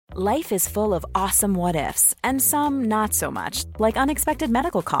Life is full of awesome what-ifs, and some not so much, like unexpected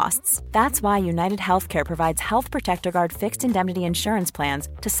medical costs. That's why United Healthcare provides Health Protector Guard fixed indemnity insurance plans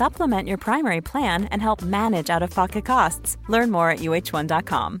to supplement your primary plan and help manage out-of-pocket costs. Learn more at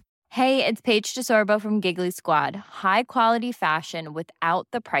uh1.com. Hey, it's Paige DeSorbo from Giggly Squad. High quality fashion without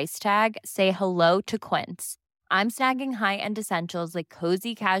the price tag. Say hello to Quince. I'm snagging high-end essentials like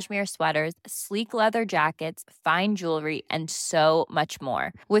cozy cashmere sweaters, sleek leather jackets, fine jewelry, and so much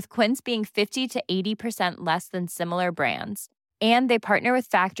more. With Quince being 50 to 80% less than similar brands. And they partner with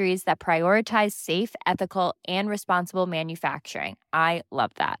factories that prioritize safe, ethical, and responsible manufacturing. I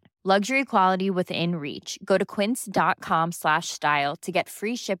love that. Luxury quality within reach. Go to quince.com/style to get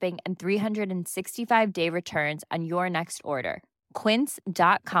free shipping and 365-day returns on your next order.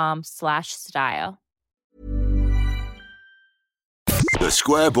 Quince.com/style. The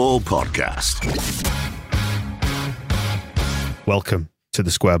Square Ball Podcast. Welcome to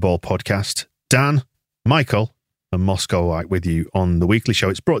the Square Ball Podcast. Dan, Michael, and Moscow White with you on the weekly show.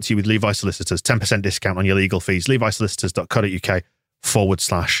 It's brought to you with Levi Solicitors. 10% discount on your legal fees.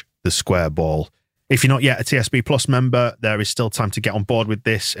 levisolicitors.co.uk/the Square Ball. If you're not yet a TSB Plus member, there is still time to get on board with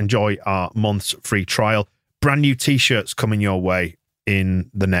this. Enjoy our month's free trial. Brand new t-shirts coming your way in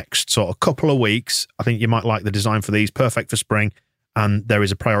the next sort of couple of weeks. I think you might like the design for these. Perfect for spring. And there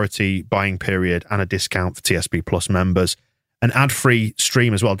is a priority buying period and a discount for TSB Plus members. An ad-free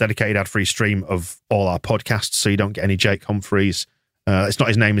stream as well, dedicated ad-free stream of all our podcasts, so you don't get any Jake Humphreys. It's not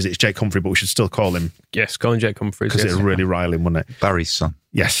his name, is it? It's Jake Humphrey, but we should still call him. Yes, call him Jake Humphreys. Because it would really rile him, wouldn't it? Barry's son.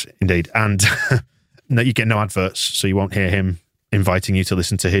 Yes, indeed. And no, you get no adverts, so you won't hear him inviting you to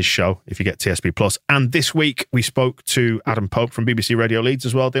listen to his show if you get TSB Plus. And this week, we spoke to Adam Pope from BBC Radio Leeds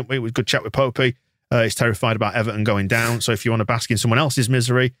as well, didn't we? It was a good chat with Popey. He's terrified about Everton going down. So if you want to bask in someone else's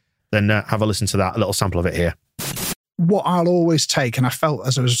misery, then have a listen to that. A little sample of it here. What I'll always take, and I felt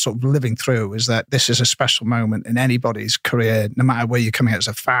as I was sort of living through, is that this is a special moment in anybody's career, no matter where you're coming out as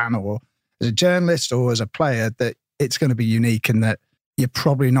a fan or as a journalist or as a player, that it's going to be unique and that you're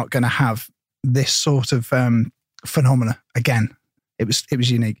probably not going to have this sort of phenomena again. It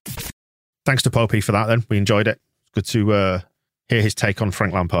was unique. Thanks to Popey for that then. We enjoyed it. Good to hear his take on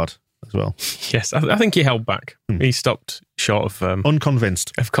Frank Lampard as well. Yes, I think he held back. He stopped short of...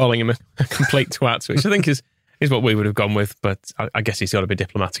 unconvinced. Of calling him a complete twat, which I think is what we would have gone with, but I guess he's got to be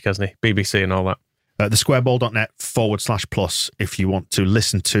diplomatic, hasn't he? BBC and all that. thesquareball.net/plus if you want to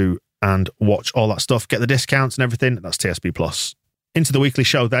listen to and watch all that stuff. Get the discounts and everything. That's TSB Plus. Into the weekly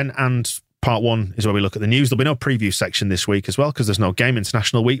show then, and part one is where we look at the news. There'll be no preview section this week as well, because there's no game.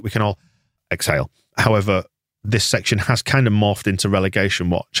 International week. We can all exhale. However, this section has kind of morphed into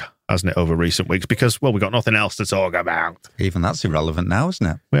relegation watch, hasn't it, over recent weeks? Because, well, we've got nothing else to talk about. Even that's irrelevant now, isn't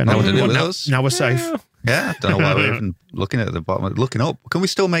it? Yeah, now we're safe. Yeah, don't know why we're even looking at the bottom. Looking up, can we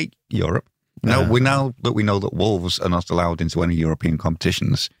still make Europe? No, we know that Wolves are not allowed into any European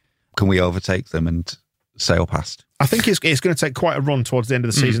competitions. Can we overtake them and sail past? I think it's going to take quite a run towards the end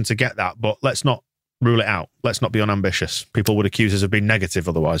of the season to get that, but let's not rule it out. Let's not be unambitious. People would accuse us of being negative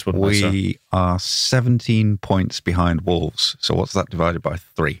otherwise, wouldn't they? We are 17 points behind Wolves. So what's that divided by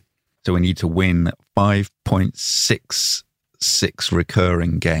 3? So we need to win 5.66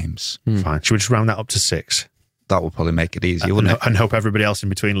 recurring games. Fine. Should we just round that up to 6? That will probably make it easier, wouldn't it? And hope everybody else in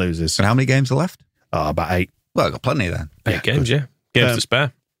between loses. And how many games are left? About 8. Well, I've got plenty then. 8 games, yeah. Games to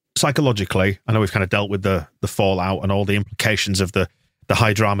spare. Psychologically, I know we've kind of dealt with the fallout and all the implications of the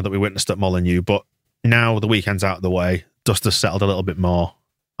high drama that we witnessed at Molineux, but now the weekend's out of the way, dust has settled a little bit more.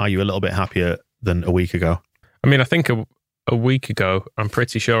 Are you a little bit happier than a week ago? I mean, I think a week ago, I'm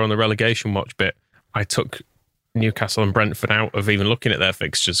pretty sure on the relegation watch bit, I took Newcastle and Brentford out of even looking at their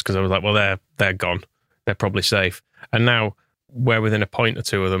fixtures because I was like, well, they're gone. They're probably safe. And now we're within a point or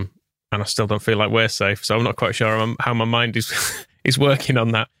two of them, and I still don't feel like we're safe. So I'm not quite sure how my mind is working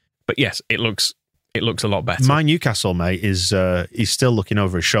on that. But yes, it looks a lot better. My Newcastle mate is he's still looking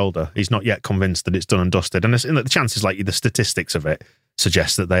over his shoulder. He's not yet convinced that it's done and dusted. And the chances, like the statistics of it,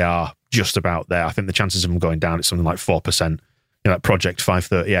 suggest that they are just about there. I think the chances of them going down is something like 4%. You know, that Project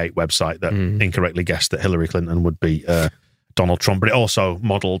 538 website that incorrectly guessed that Hillary Clinton would be Donald Trump, but it also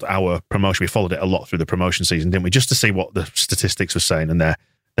modelled our promotion. We followed it a lot through the promotion season, didn't we? Just to see what the statistics were saying, and they're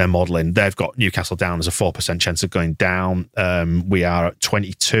modelling. They've got Newcastle down as a 4% chance of going down. We are at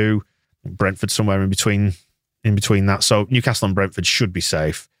 22. Brentford somewhere in between that. So Newcastle and Brentford should be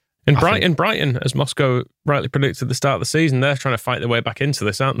safe. And Brighton, as Moscow rightly predicted at the start of the season, they're trying to fight their way back into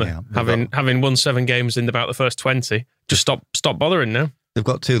this, aren't they? Yeah, having won 7 games in about the first 20. Just stop bothering now. They've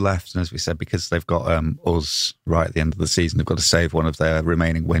got 2 left, and as we said, because they've got us right at the end of the season, they've got to save one of their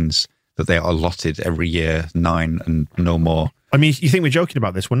remaining wins that they are allotted every year, 9 and no more. I mean, you think we're joking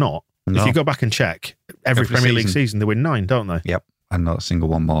about this? We're not. No. If you go back and check, every Premier League season they win 9, don't they? Yep, and not a single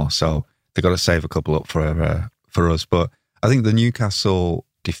one more. So they've got to save a couple up for us. But I think the Newcastle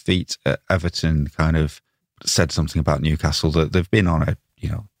defeat at Everton kind of said something about Newcastle, that they've been on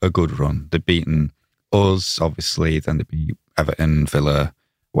a good run. They've beaten us, obviously, then they beat Everton, Villa,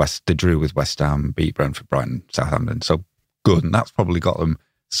 they drew with West Ham, beat Brentford, Brighton, Southampton. So good, and that's probably got them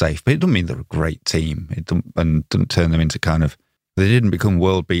safe. But it doesn't mean they're a great team. It doesn't turn them into kind of, they didn't become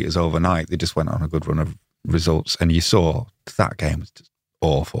world beaters overnight. They just went on a good run of results. And you saw that game was just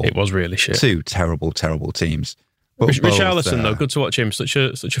awful. It was really shit. 2 terrible, terrible teams. Richarlison, though, good to watch him. Such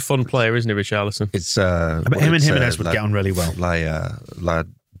a fun player, isn't he, Richarlison? It's but him and Jimenez would get on really well. Like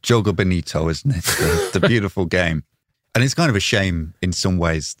Jogo Benito, isn't it? The beautiful game. And it's kind of a shame in some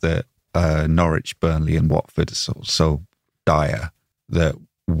ways that Norwich, Burnley and Watford are so dire that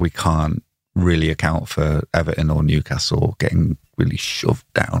we can't really account for Everton or Newcastle getting really shoved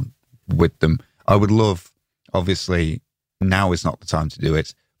down with them. I would love, obviously, now is not the time to do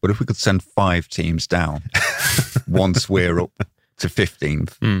it, but if we could send 5 teams down once we're up to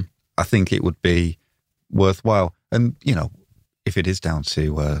 15th, I think it would be worthwhile. And, if it is down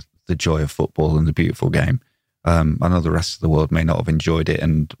to the joy of football and the beautiful game, I know the rest of the world may not have enjoyed it,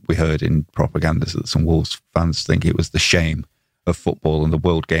 and we heard in propagandas that some Wolves fans think it was the shame of football and the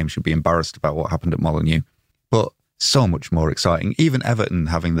world game should be embarrassed about what happened at Molineux. But so much more exciting. Even Everton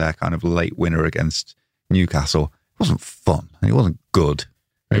having their kind of late winner against Newcastle, it wasn't fun. It wasn't good.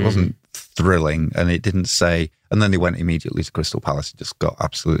 It wasn't thrilling, and it didn't say... And then they went immediately to Crystal Palace and just got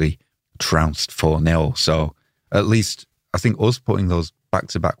absolutely trounced 4-0. So at least I think us putting those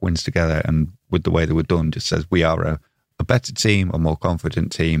back-to-back wins together and with the way they were done just says we are a better team, a more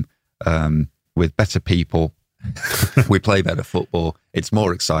confident team, with better people. We play better football. It's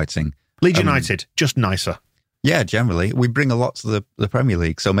more exciting. Leeds United, just nicer. Yeah, generally. We bring a lot to the Premier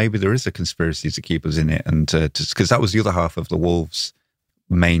League, so maybe there is a conspiracy to keep us in it. And because that was the other half of the Wolves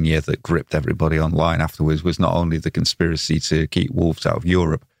mania that gripped everybody online afterwards, was not only the conspiracy to keep Wolves out of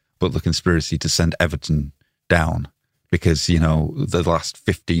Europe, but the conspiracy to send Everton down. Because, the last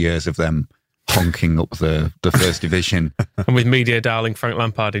 50 years of them honking up the first division. And with media darling Frank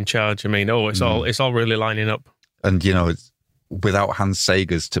Lampard in charge, I mean, it's all really lining up. And, it's without Hans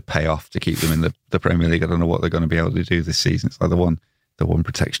Segers to pay off to keep them in the Premier League, I don't know what they're going to be able to do this season. It's like the one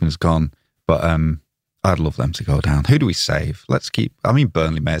protection is gone. But I'd love them to go down. Who do we save?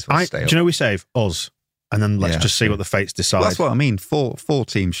 Burnley may as well stay up. Do you know we save? Us. And then let's just see what the fates decide. Well, that's what I mean. Four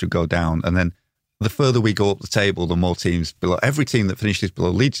teams should go down, and then the further we go up the table, the more teams below. Every team that finishes below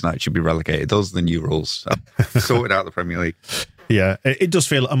Leeds United should be relegated. Those are the new rules. Sorted out the Premier League. Yeah, it does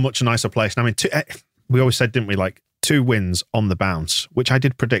feel a much nicer place. And I mean, we always said, didn't we, 2 wins on the bounce, which I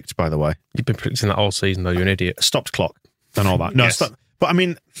did predict, by the way. You've been predicting that all season, though. You're an idiot. Stopped clock and all that. No, yes. But I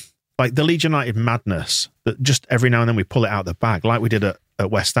mean, the Leeds United madness, that just every now and then we pull it out of the bag, like we did at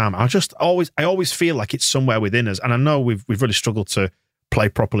West Ham. I always feel like it's somewhere within us. And I know we've really struggled to play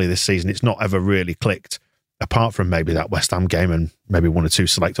properly this season. It's not ever really clicked, apart from maybe that West Ham game and maybe 1 or 2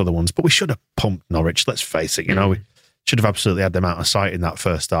 select other ones. But we should have pumped Norwich, let's face it. We should have absolutely had them out of sight in that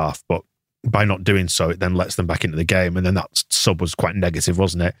first half. But by not doing so, it then lets them back into the game. And then that sub was quite negative,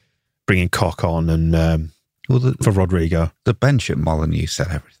 wasn't it? Bringing Koch on and for Rodrigo. The bench at Molineux said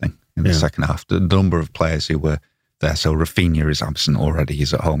everything in the second half. The number of players who were there. So Rafinha is absent already.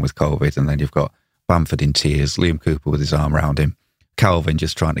 He's at home with COVID. And then you've got Bamford in tears, Liam Cooper with his arm around him, Calvin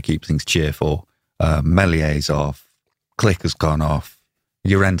just trying to keep things cheerful. Mellier's off. Click has gone off.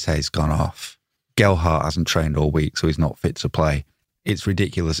 Llorente's gone off. Gelhardt hasn't trained all week, so he's not fit to play. It's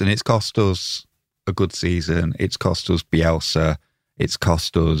ridiculous. And it's cost us a good season. It's cost us Bielsa. It's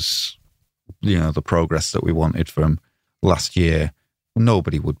cost us, the progress that we wanted from last year.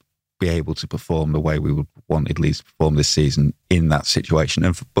 Nobody would be able to perform the way we would wanted Leeds to perform this season in that situation.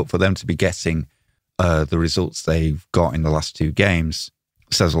 But for them to be getting the results they've got in the last 2 games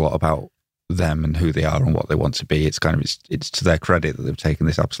says a lot about them and who they are and what they want to be. It's it's to their credit that they've taken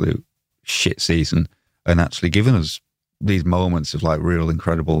this absolute shit season and actually given us these moments of real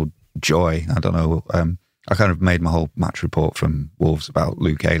incredible joy. I don't know. I kind of made my whole match report from Wolves about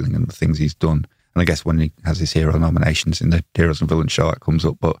Luke Ayling and the things he's done. And I guess when he has his hero nominations in the Heroes and Villains show, it comes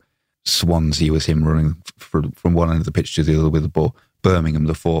up. But Swansea was him running from one end of the pitch to the other with the ball. Birmingham,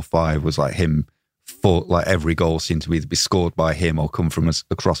 the 4-5 was him. Every goal seemed to either be scored by him or come from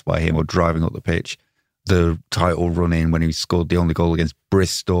a cross by him or driving up the pitch. The title run in when he scored the only goal against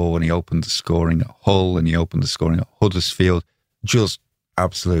Bristol, and he opened the scoring at Hull, and he opened the scoring at Huddersfield. Just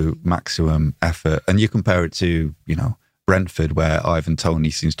absolute maximum effort. And you compare it to, Brentford, where Ivan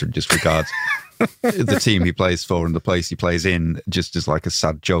Toney seems to just regard the team he plays for and the place he plays in just as like a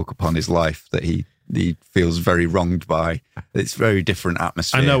sad joke upon his life that he feels very wronged by. It's very different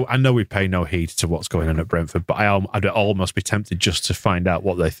atmosphere. I know we pay no heed to what's going on at Brentford, but I'd almost be tempted just to find out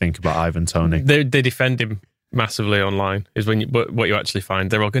what they think about Ivan Toney. They defend him massively online. Is what you actually find.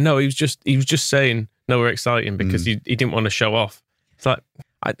 They're all going, no, he was just saying no, we're exciting because he didn't want to show off. It's like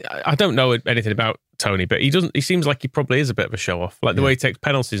I don't know anything about Toney, but he seems like he probably is a bit of a show off. Like the way he takes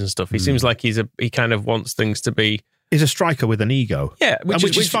penalties and stuff. He seems like he kind of wants things to be. He's a striker with an ego. Yeah,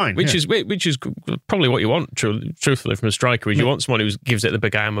 which is fine. Which is probably what you want, truthfully, from a striker. Is you want someone who gives it the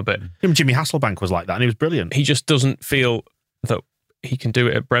big arm a bit. Jimmy Hasselbank was like that, and he was brilliant. He just doesn't feel that he can do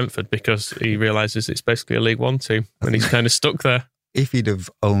it at Brentford because he realises it's basically a League One team, and he's kind of stuck there. If he'd have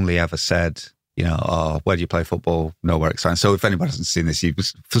only ever said, where do you play football? Nowhere exciting. So if anybody hasn't seen this,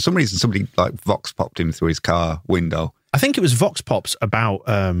 for some reason, somebody like Vox popped him through his car window. I think it was Vox Pops about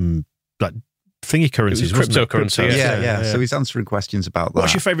like thingy currencies, cryptocurrency. Yeah. So he's answering questions about that.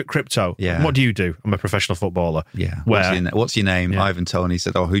 What's your favourite crypto? Yeah. What do you do? I'm a professional footballer. Yeah. Where? What's your name? Yeah. Ivan Toney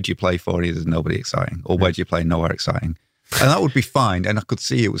said, who do you play for? He says, nobody exciting. Or where do you play? Nowhere exciting. And that would be fine. And I could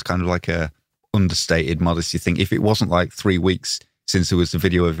see it was kind of like a understated modesty thing. If it wasn't like 3 weeks since there was the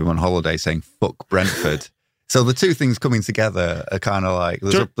video of him on holiday saying, fuck Brentford. So the two things coming together are kind of like,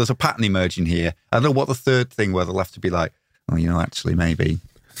 there's a pattern emerging here. I don't know what the third thing where they'll have to be like, actually maybe.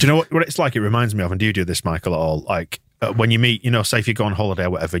 Do you know what it's like? It reminds me of, and do you do this, Michael, at all? Like when you meet, say if you go on holiday or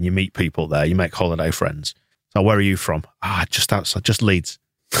whatever and you meet people there, you make holiday friends. So where are you from? Just outside, just Leeds.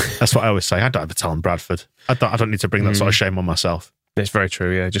 That's what I always say. I don't ever tell them Bradford. I don't need to bring that sort of shame on myself. It's very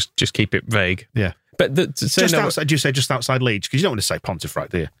true, yeah. Just keep it vague. Yeah. But outside, do you say just outside Leeds? Because you don't want to say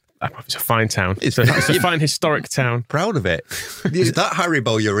Pontefract, do you? It's a fine town. It's a fine historic town. Proud of it. Is that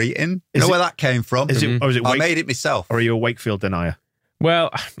Haribo you're eating? You know where that came from? I made it myself. Or are you a Wakefield denier?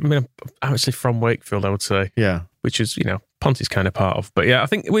 Well, I mean, I'm actually from Wakefield, I would say. Yeah. Which is, Ponty's kind of part of. But yeah, I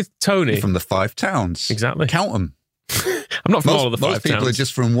think with Toney... You're from the 5 towns. Exactly. Count them. I'm not from all of the 5 towns. Most people are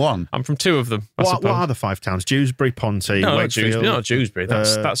just from one. I'm from 2 of them, What are the 5 towns? Dewsbury, Ponty, Wakefield? Not Dewsbury.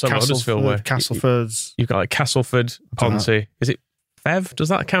 That's over Huddersfield way. Castleford's. You've got like Castleford, Ponty. Is it Fev? Does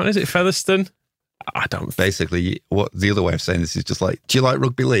that count? Is it Featherstone? I don't... Basically, what the other way of saying this is just like, do you like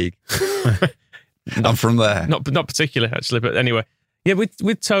rugby league? I'm from there. Not particularly, actually, but anyway. Yeah,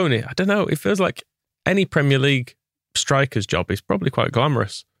 with Toney, I don't know. It feels like any Premier League striker's job is probably quite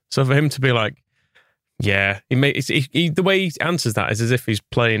glamorous. So for him to be like, yeah, the way he answers that is as if he's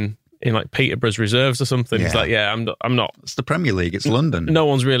playing in like Peterborough's reserves or something. Yeah. He's like, yeah, I'm not. It's the Premier League. It's London. No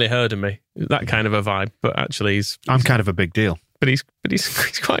one's really heard of me. That kind of a vibe. But actually, I'm kind of a big deal. But he's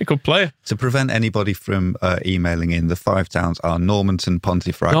quite a good player. To prevent anybody from emailing in, the 5 towns are Normanton,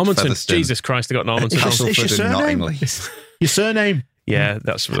 Pontefract, Featherstone. Jesus Christ, I got Normanton. Castleford and Nottingham. Your surname? Yeah,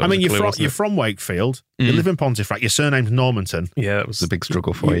 that's what you're from Wakefield, you live in Pontefract, your surname's Normanton. Yeah, that was a big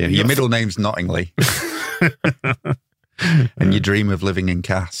struggle for you. Your middle name's Nottingley. And you dream of living in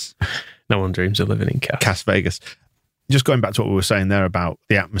Cass. No one dreams of living in Cass. Cass Vegas. Just going back to what we were saying there about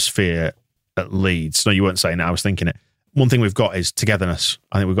the atmosphere at Leeds. No, you weren't saying it, I was thinking it. One thing we've got is togetherness.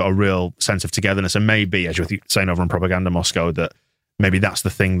 I think we've got a real sense of togetherness, and maybe, as you were saying over on Propaganda Moscow, that maybe that's the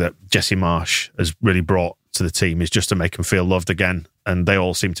thing that Jesse Marsch has really brought to the team, is just to make them feel loved again. And they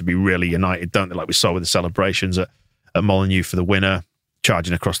all seem to be really united, don't they? Like we saw with the celebrations at Molineux for the winner,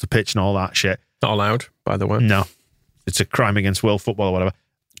 charging across the pitch and all that shit. Not allowed, by the way. No. It's a crime against world football or whatever.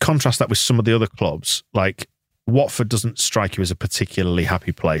 Contrast that with some of the other clubs. Like Watford doesn't strike you as a particularly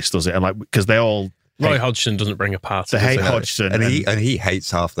happy place, does it? And like, because they all... Roy Hodgson doesn't bring a party. They hate Hodgson. And he hates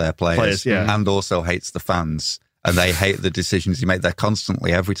half their players yeah. And also hates the fans. And they hate the decisions he made. They're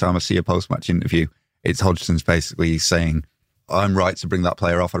constantly, every time I see a post-match interview, it's Hodgson's basically saying, I'm right to bring that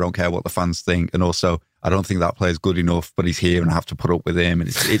player off. I don't care what the fans think. And also, I don't think that player's good enough, but he's here and I have to put up with him. And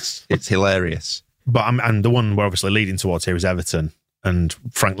it's hilarious. But and the one we're obviously leading towards here is Everton and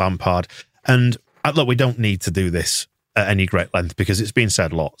Frank Lampard. And look, we don't need to do this at any great length because it's been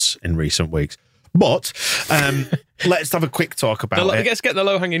said lots in recent weeks. But let's have a quick talk about it. Let's get the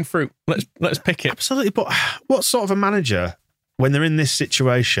low-hanging fruit. Let's pick it. Absolutely. But what sort of a manager, when they're in this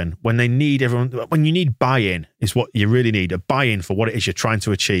situation, when they need everyone, when you need buy-in, is what you really need, a buy-in for what it is you're trying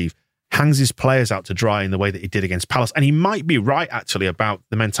to achieve, hangs his players out to dry in the way that he did against Palace. And he might be right, actually, about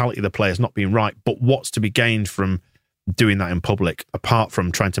the mentality of the players not being right, but what's to be gained from doing that in public, apart from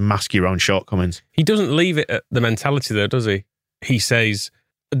trying to mask your own shortcomings? He doesn't leave it at the mentality, though, does he? He says...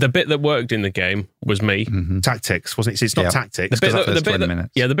 The bit that worked in the game was me. Mm-hmm. Tactics, wasn't it? It's not tactics. The 20 minutes.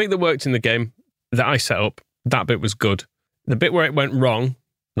 Yeah, the bit that worked in the game that I set up, that bit was good. The bit where it went wrong,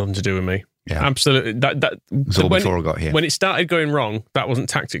 nothing to do with me. Yeah. Absolutely. That was all before I got here. When it started going wrong, that wasn't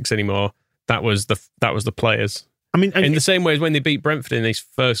tactics anymore. That was the players. I mean, in the same way as when they beat Brentford in his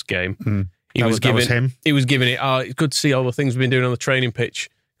first game, he was giving it. Oh, it's good to see all the things we've been doing on the training pitch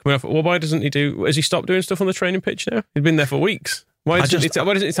coming off. Well, why doesn't he do? Has he stopped doing stuff on the training pitch now? He's been there for weeks. Why doesn't he tell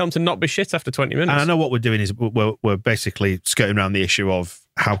him to not be shit after 20 minutes? And I know what we're doing is we're basically skirting around the issue of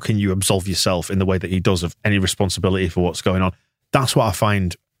how can you absolve yourself in the way that he does of any responsibility for what's going on. That's what I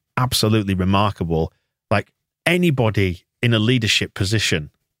find absolutely remarkable. Like anybody in a leadership position,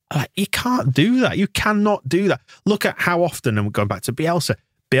 you can't do that. You cannot do that. Look at how often, and we're going back to Bielsa,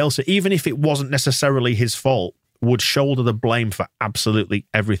 even if it wasn't necessarily his fault, would shoulder the blame for absolutely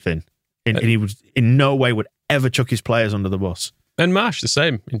everything. And he would in no way would ever chuck his players under the bus. And Marsh, the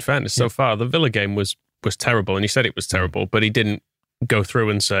same, in fairness, so far. The Villa game was terrible, and he said it was terrible, but he didn't go through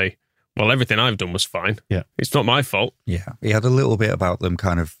and say, well, everything I've done was fine. Yeah. It's not my fault. Yeah. He had a little bit about them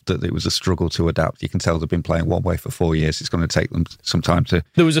kind of that it was a struggle to adapt. You can tell they've been playing one way for 4 years. It's going to take them some time to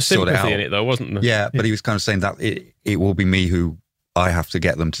There was a sympathy sort it out. in it, though, wasn't there? Yeah, but he was kind of saying that it will be me who I have to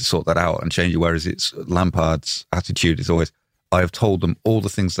get them to sort that out and change it, whereas it's Lampard's attitude is always, I have told them all the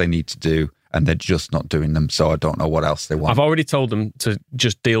things they need to do, and they're just not doing them, so I don't know what else they want. I've already told them to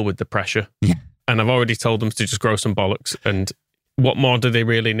just deal with the pressure. Yeah. And I've already told them to just grow some bollocks. And what more do they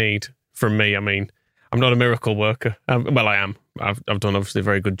really need from me? I mean, I'm not a miracle worker. Well, I am. I've done obviously a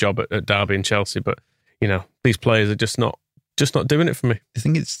very good job at Derby and Chelsea, but these players are just not doing it for me. I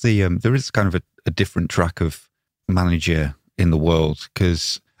think it's there is kind of a different track of manager in the world,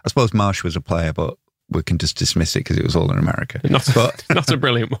 because I suppose Marsh was a player, but we can just dismiss it because it was all in America. Not a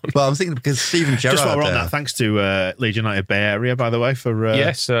brilliant one. But I'm thinking because Steven Gerrard... Just while we're on that, thanks to Leeds United Bay Area, by the way, for...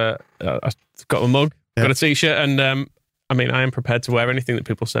 Yes, I've got a mug, got a T-shirt, and I mean, I am prepared to wear anything that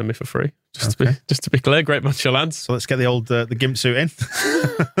people send me for free. Just to be clear, great bunch of lads. So let's get the old the gimp suit in.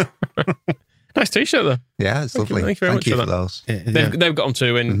 Nice T-shirt, though. Yeah, it's lovely. Thank you very much for those. Yeah. They've got them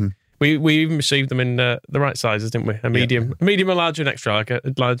too, and we even received them in the right sizes, didn't we? A medium, a large, and extra, like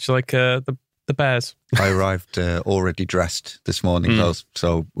the Bears. I arrived already dressed this morning, though,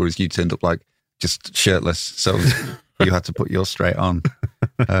 so whereas you turned up like just shirtless, so you had to put yours straight on.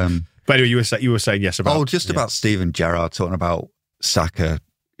 But anyway, you were saying yes about... about Steven Gerrard talking about Saka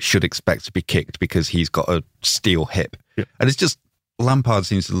should expect to be kicked because he's got a steel hip. Yeah. And it's just, Lampard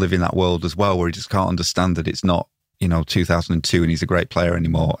seems to live in that world as well, where he just can't understand that it's not, 2002 and he's a great player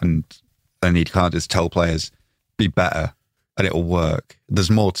anymore, and he can't just tell players, be better, and it'll work. There's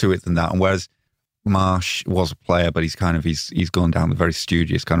more to it than that. And whereas Marsh was a player, but he's gone down the very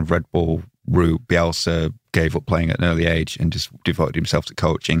studious kind of Red Bull route. Bielsa gave up playing at an early age and just devoted himself to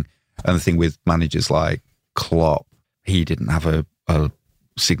coaching. And the thing with managers like Klopp, he didn't have a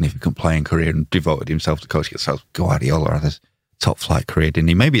significant playing career and devoted himself to coaching. So Guardiola had a top flight career, didn't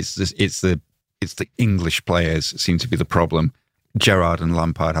he? Maybe it's the English players seem to be the problem. Gerrard and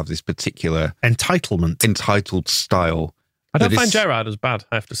Lampard have this particular entitled style. I don't find Gerrard as bad,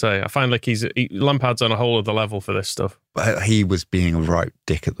 I have to say. I find like Lampard's on a whole other level for this stuff. But he was being a right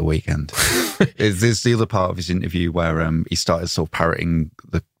dick at the weekend. There's the other part of his interview where he started sort of parroting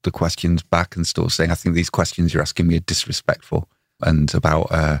the questions back and sort of saying, I think these questions you're asking me are disrespectful. And about,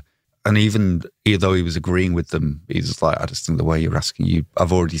 and even though he was agreeing with them, he's like, I just think the way you're asking you,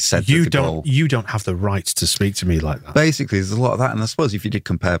 I've already said you don't have the right to speak to me like that. Basically, there's a lot of that. And I suppose if you did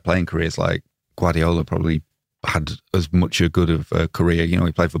compare playing careers, like Guardiola probably had as much a good of a career.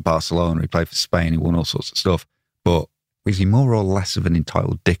 He played for Barcelona, he played for Spain, he won all sorts of stuff. But is he more or less of an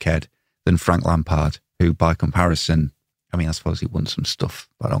entitled dickhead than Frank Lampard, who by comparison, I mean, I suppose he won some stuff,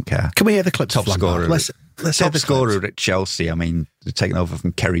 but I don't care. Can we hear the clips? Top scorer. Let's top scorer at Chelsea. I mean, they're taking over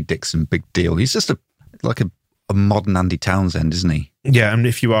from Kerry Dixon, big deal. He's just like a modern Andy Townsend, isn't he? Yeah, and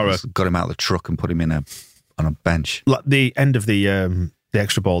if you are got him out of the truck and put him on a bench. Like the end of the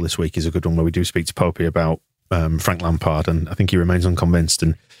extra ball this week is a good one where we do speak to Popey about Frank Lampard, and I think he remains unconvinced.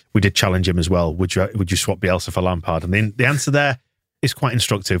 And we did challenge him as well. Would you swap Bielsa for Lampard? And the answer there is quite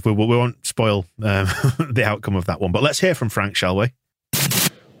instructive. We won't spoil the outcome of that one, but let's hear from Frank, shall we?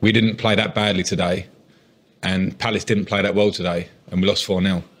 We didn't play that badly today, and Palace didn't play that well today, and we lost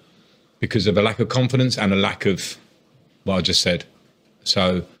 4-0 because of a lack of confidence and a lack of what I just said.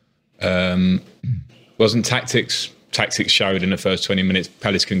 So, wasn't tactics. Tactics showed in the first 20 minutes.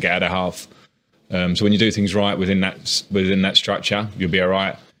 Palace can get out of half. So when you do things right within that structure, you'll be all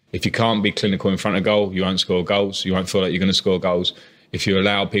right. If you can't be clinical in front of goal, you won't score goals. You won't feel like you're going to score goals. If you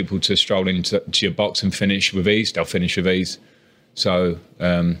allow people to stroll into your box and finish with ease, they'll finish with ease. So,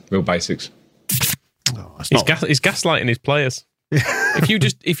 real basics. He's gaslighting his players.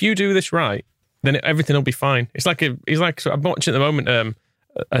 If you do this right, then everything will be fine. It's like I'm watching at the moment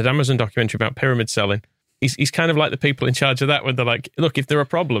an Amazon documentary about pyramid selling. He's kind of like the people in charge of that, when they're like, look, if there are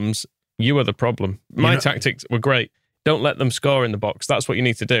problems, you are the problem. My tactics were great. Don't let them score in the box. That's what you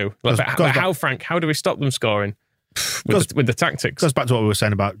need to do. Like, how do we stop them scoring with the tactics? Goes back to what we were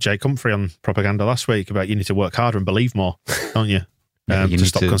saying about Jake Humphrey on Propaganda last week, about you need to work harder and believe more, don't you? You to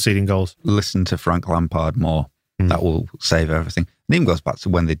stop conceding goals. Listen to Frank Lampard more. That will save everything. And even goes back to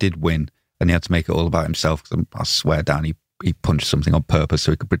when they did win and he had to make it all about himself, because I swear down he punched something on purpose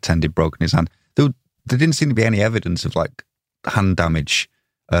so he could pretend he'd broken his hand. There didn't seem to be any evidence of like hand damage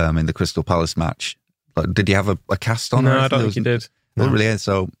in the Crystal Palace match. Like, did he have a cast on? No, I don't think he did. Really,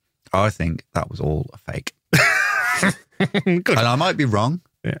 so I think that was all a fake. And I might be wrong.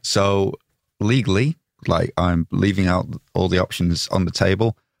 Yeah. So legally, like, I'm leaving out all the options on the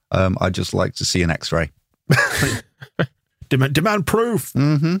table. I'd just like to see an X-ray. Demand proof.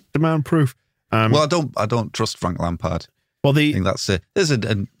 Mm-hmm. Demand proof. Well, I don't trust Frank Lampard. Well, I think that's I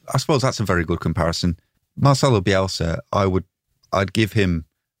suppose that's a very good comparison. Marcelo Bielsa, I'd give him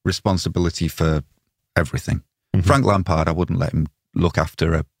responsibility for everything. Mm-hmm. Frank Lampard, I wouldn't let him look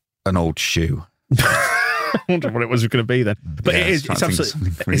after an old shoe. I wonder what it was going to be then. But yeah,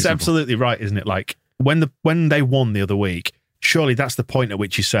 it's absolutely right, isn't it? Like when they won the other week, surely that's the point at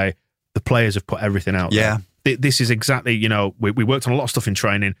which you say the players have put everything out there. This is exactly, we worked on a lot of stuff in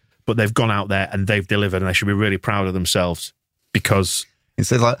training, but they've gone out there and they've delivered, and they should be really proud of themselves, because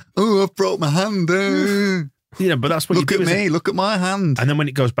instead of like, oh, I've broke my hand. But that's what look you do. Look at me, look at my hand. And then when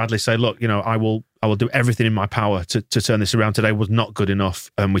it goes badly, say, look, I will do everything in my power to turn this around. Today was not good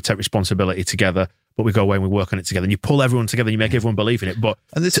enough, and we take responsibility together. But we go away and we work on it together, and you pull everyone together and you make everyone believe in it. But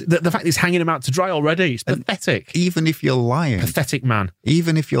the fact he's hanging him out to dry already, it's pathetic. Even if you're lying. Pathetic man.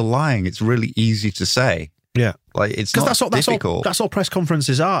 Even if you're lying, it's really easy to say. Yeah. Like, it's not difficult. That's all press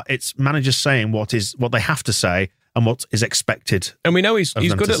conferences are. It's managers saying what they have to say and what is expected. And we know he's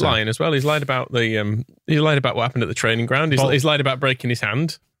good at lying as well. He's lied about he lied about what happened at the training ground. He's lied about breaking his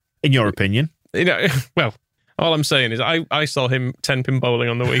hand. In your opinion? Well, all I'm saying is I saw him 10-pin bowling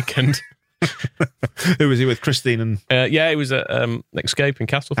on the weekend. Who was he with? Christine and he was at Escape in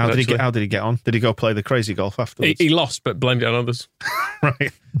Castleford. How did he get on? Did he go play the crazy golf afterwards? He lost, but blamed it on others.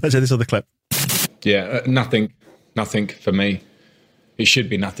 Right. Let's hear this other clip. Yeah, nothing for me. It should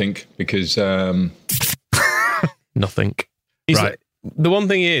be nothing, because nothing. Right. The one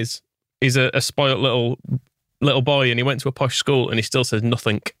thing is, he's a spoilt little boy, and he went to a posh school, and he still says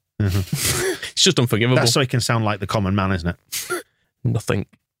nothing. Mm-hmm. It's just unforgivable. That's so he can sound like the common man, isn't it? Nothing.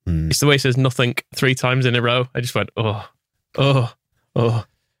 It's the way he says nothing 3 times in a row. I just went, oh. Well,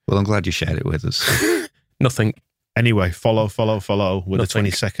 I'm glad you shared it with us. Nothing. Anyway, follow with nothing.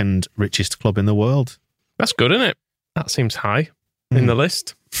 The 22nd richest club in the world. That's good, isn't it? That seems high in the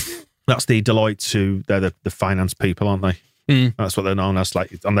list. That's the Deloitte, they're the finance people, aren't they? Mm. That's what they're known as.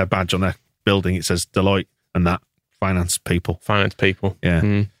 Like, on their badge, on their building, it says Deloitte and that, finance people. Finance people. Yeah.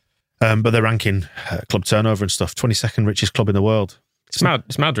 Mm. But they're ranking club turnover and stuff. 22nd richest club in the world. It's mad,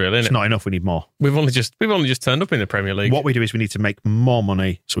 really, isn't it? It's not enough. We need more. We've only just turned up in the Premier League. What we do is we need to make more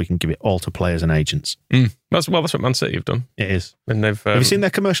money so we can give it all to players and agents. That's what Man City have done. It is. And they've have you seen their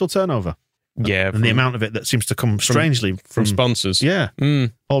commercial turnover? Yeah, and the amount of it that seems to come strangely from sponsors. Yeah,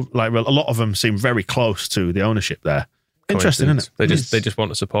 a lot of them seem very close to the ownership there. Interesting, isn't it? They just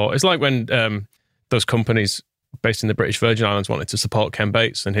want to support. It's like when those companies based in the British Virgin Islands wanted to support Ken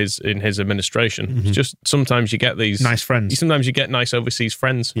Bates and his administration. Mm-hmm. It's just sometimes you get these nice friends. Sometimes you get nice overseas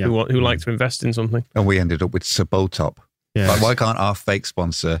friends who like to invest in something. And we ended up with Sabotop. Yes. Like, why can't our fake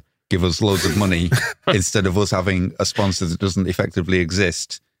sponsor give us loads of money instead of us having a sponsor that doesn't effectively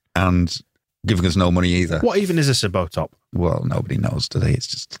exist and giving us no money either? What even is a Sabotop? Well, nobody knows, do they? It's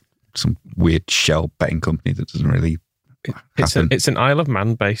just some weird shell betting company that doesn't really happen. It's an Isle of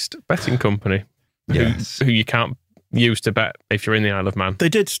Man based betting company. Yes. Who you can't use to bet if you're in the Isle of Man. They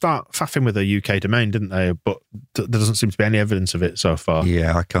did start faffing with a UK domain, didn't they? But there doesn't seem to be any evidence of it so far.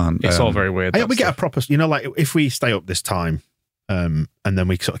 Yeah, I can't. It's all very weird. We get a proper, like if we stay up this time and then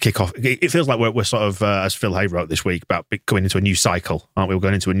we sort of kick off, it feels like we're sort of, as Phil Hay wrote this week, about going into a new cycle, aren't we? We're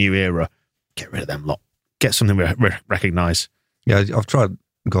going into a new era. Get rid of them lot. Get something we recognise. Yeah, I've tried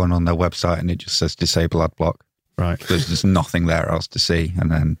going on their website and it just says disable ad block. Right. There's just nothing there else to see, and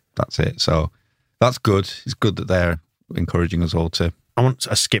then that's it. So that's good. It's good that they're encouraging us all to. I want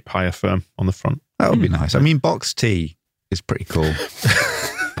a skip hire firm on the front. That would be nice. I mean, Box T is pretty cool.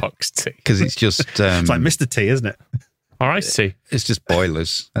 Box T. Because it's just. It's like Mr. T, isn't it? Or Ice Tea. It's just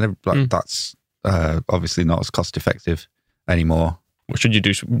boilers. And that's obviously not as cost effective anymore. What should you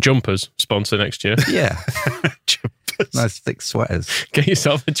do? Jumpers sponsor next year? Yeah. Jumpers. Nice thick sweaters. Get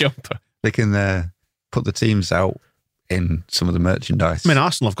yourself a jumper. They can put the teams out in some of the merchandise. I mean,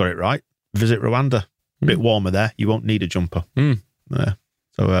 Arsenal have got it right. Visit Rwanda. A bit warmer there. You won't need a jumper. Yeah.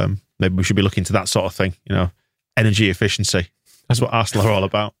 So maybe we should be looking to that sort of thing. Energy efficiency. That's what Arsenal are all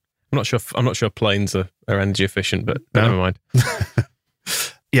about. I'm not sure planes are energy efficient, but never mind.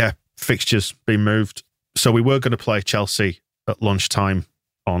 Yeah, fixtures being moved. So we were going to play Chelsea at lunchtime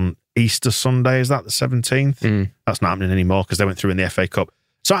on Easter Sunday. Is that the 17th? That's not happening anymore because they went through in the FA Cup.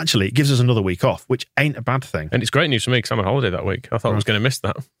 So actually, it gives us another week off, which ain't a bad thing. And it's great news for me because I'm on holiday that week. I thought I was going to miss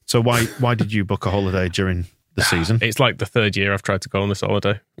that. So why did you book a holiday during the season? It's like the third year I've tried to go on this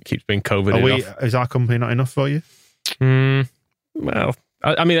holiday. It keeps being COVID. Is our company not enough for you? Well,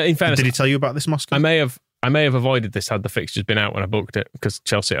 I mean, in fairness, did he tell you about this, Moscow? I may have avoided this had the fixtures been out when I booked it because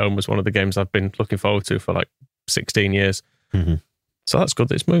Chelsea at home was one of the games I've been looking forward to for like 16 years. Mm-hmm. So that's good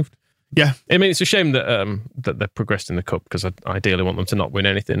that it's moved. Yeah, I mean, it's a shame that that they've progressed in the cup because I ideally want them to not win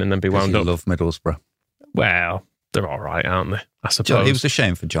anything and then be wound up. I love Middlesbrough. Well, they're all right, aren't they? I suppose it was a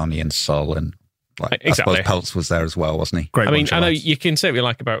shame for Johnny and Sol, and exactly. I suppose Peltz was there as well, wasn't he? Great. I mean, I know you can say what you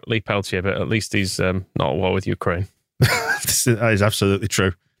like about Lee Peltier, but at least he's not at war with Ukraine. That is absolutely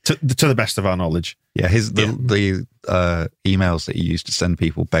true, to the best of our knowledge. Yeah, the emails that he used to send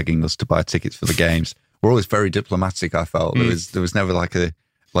people begging us to buy tickets for the games were always very diplomatic. I felt there was never like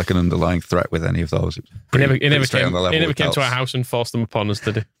an underlying threat with any of those. He never came to our house and forced them upon us,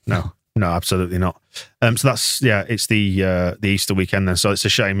 did he? No, absolutely not. So that's it's the Easter weekend then. So it's a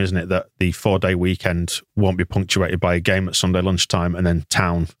shame, isn't it, that the 4-day weekend won't be punctuated by a game at Sunday lunchtime, and then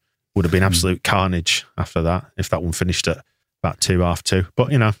Town would have been absolute carnage after that if that one finished at about 2:30.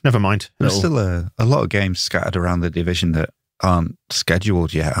 But never mind. There's still a lot of games scattered around the division that aren't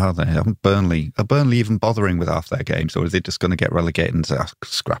scheduled yet, are they? Are Burnley even bothering with half their games, or are they just going to get relegated and say,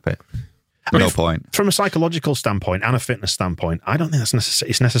 scrap it? No point. From a psychological standpoint and a fitness standpoint, I don't think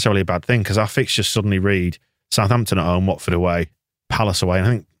it's necessarily a bad thing because our fixtures suddenly read Southampton at home, Watford away, Palace away. And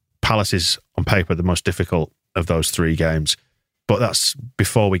I think Palace is on paper the most difficult of those 3 games. But that's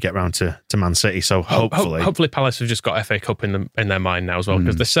before we get round to Man City. So hopefully Palace have just got FA Cup in their mind now as well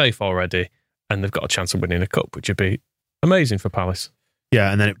because they're safe already and they've got a chance of winning a cup, which would be amazing for Palace.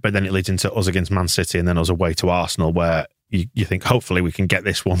 Yeah, but then it leads into us against Man City and then us away to Arsenal, where you think hopefully we can get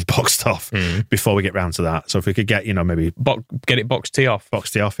this one boxed off before we get round to that. So if we could get maybe get it boxed tee off,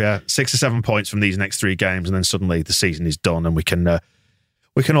 yeah, 6 or 7 points from these next 3 games, and then suddenly the season is done and we can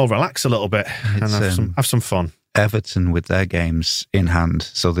all relax a little bit and have some fun. Everton with their games in hand,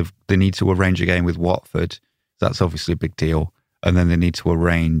 so they need to arrange a game with Watford. That's obviously a big deal, and then they need to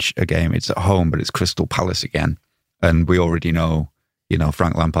arrange a game. It's at home, but it's Crystal Palace again, and we already know.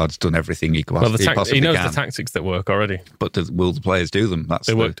 Frank Lampard's done everything he possibly can. He knows the tactics that work already. But will the players do them?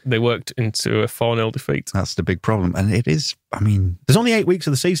 They worked into a 4-0 defeat. That's the big problem. And it is, there's only 8 weeks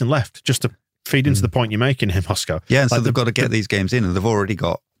of the season left, just to feed into the point you're making here, Moscow. Yeah, and so they've got to get these games in, and they've already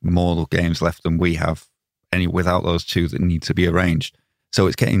got more games left than we have, without those 2 that need to be arranged. So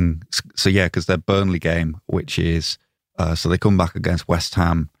it's getting, because their Burnley game, which is, so they come back against West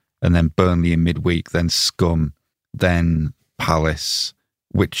Ham, and then Burnley in midweek, then Scum, then Palace,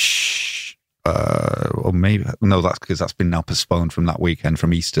 which, or maybe, no, that's because that's been now postponed from that weekend,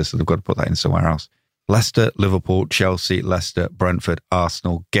 from Easter, so they've got to put that in somewhere else. Leicester, Liverpool, Chelsea, Leicester, Brentford,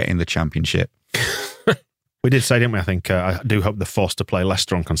 Arsenal, getting the championship. We did say, didn't we? I think I do hope they're forced to play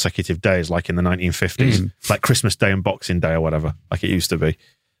Leicester on consecutive days, like in the 1950s, like Christmas Day and Boxing Day or whatever, like it used to be.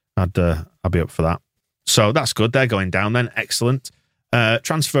 I'd be up for that. So that's good. They're going down then. Excellent.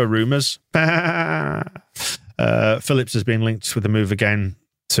 Transfer rumours. Phillips has been linked with a move again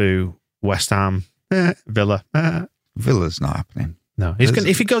to West Ham. Villa. Villa's not happening. No,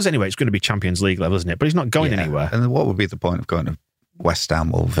 if he goes anyway, it's going to be Champions League level, isn't it? But he's not going anywhere. And what would be the point of going to West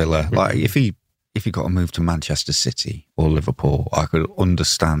Ham or Villa? Like if he got a move to Manchester City or Liverpool, I could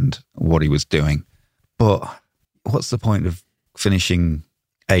understand what he was doing. But what's the point of finishing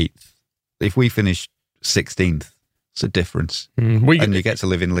 8th? If we finish 16th, it's a difference. And you get to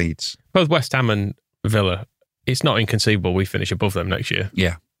live in Leeds. Both West Ham and Villa, it's not inconceivable we finish above them next year.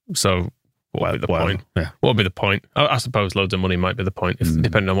 Yeah. So what would be the point? Yeah. What would be the point? I suppose loads of money might be the point,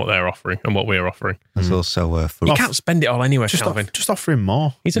 depending on what they're offering and what we're offering. There's also you can't spend it all anywhere, Calvin. Just offer him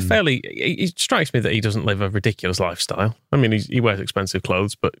more. He's it strikes me that he doesn't live a ridiculous lifestyle. I mean, he wears expensive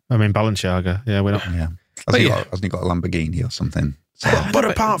clothes, but Balenciaga. Yeah, we're not. Yeah. Hasn't he got a Lamborghini or something? So. But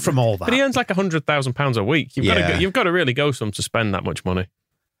apart from all that, but he earns like £100,000 a week. You've got to really go some to spend that much money.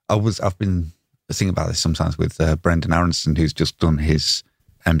 I've been thinking about this sometimes with Brendan Aronson, who's just done his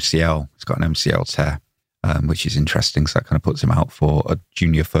MCL. He's got an MCL tear, which is interesting. So that kind of puts him out for a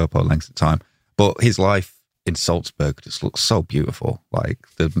junior Firpo length of time. But his life in Salzburg just looks so beautiful, like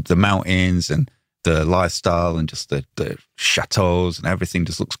the mountains and the lifestyle and just the chateaus and everything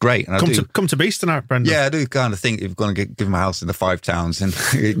just looks great. And come to Beast tonight, Brendan. Yeah, I do kind of think if you're going to give him a house in the Five Towns and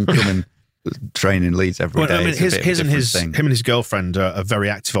he can come and train in Leeds every day. I mean, him and his girlfriend are very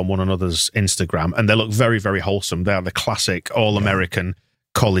active on one another's Instagram, and they look very, very wholesome. They are the classic all-American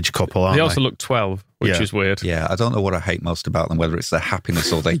college couple, aren't they? They also look 12, which is weird. Yeah, I don't know what I hate most about them, whether it's their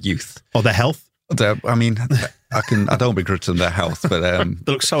happiness or their youth. Or their health. I mean, I don't begrudge them their health, but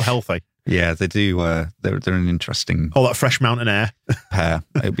they look so healthy. Yeah, they do. They're an interesting. All that fresh mountain air pair.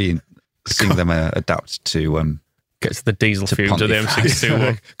 It'd be seeing them adapt to get to the diesel fumes of the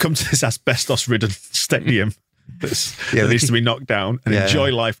M62. Come to this asbestos-ridden stadium that needs to be knocked down and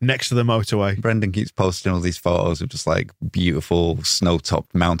enjoy life next to the motorway. Brendan keeps posting all these photos of just like beautiful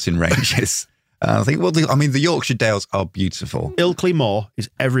snow-topped mountain ranges. I think, the Yorkshire Dales are beautiful. Ilkley Moor is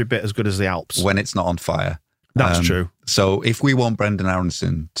every bit as good as the Alps. When it's not on fire. That's true. So if we want Brendan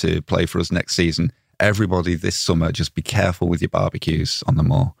Aronson to play for us next season, everybody this summer, just be careful with your barbecues on the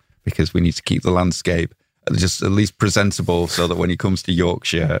moor, because we need to keep the landscape just at least presentable so that when he comes to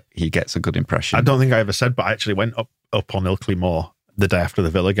Yorkshire, he gets a good impression. I don't think I ever said, but I actually went up on Ilkley Moor the day after the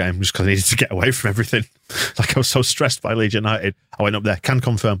Villa game just because I needed to get away from everything. Like I was so stressed by Leeds United. I went up there. Can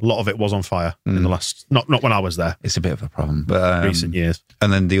confirm a lot of it was on fire in the last, not when I was there. It's a bit of a problem, but recent years.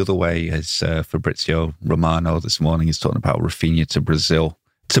 And then the other way is Fabrizio Romano this morning. He's talking about Rafinha to Brazil,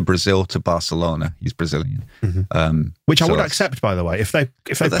 to Barcelona. He's Brazilian, which I would accept, by the way, if they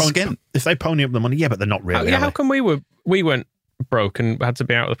pony up the money. Yeah, but they're not really. How come we went broke and had to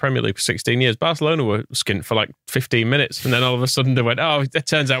be out of the Premier League for 16 years? Barcelona were skint for like 15 minutes, and then all of a sudden they went, "Oh, it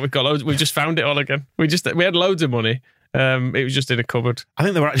turns out we've got loads. We've just found it all again. We had loads of money. It was just in a cupboard. I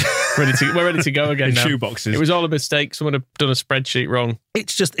think they were actually we're ready to go again in now. Shoeboxes. It was all a mistake. Someone had done a spreadsheet wrong.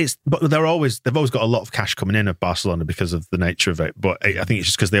 But they've always got a lot of cash coming in at Barcelona because of the nature of it. But I think it's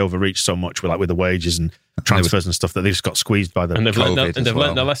just because they overreached so much with the wages and transfers and stuff that they just got squeezed by the and they've COVID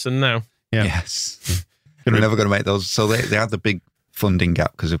learned their lesson now. Yeah. Yes, they're never going to make those. So they had the big funding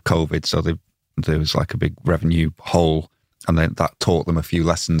gap because of COVID. So there was like a big revenue hole, and then that taught them a few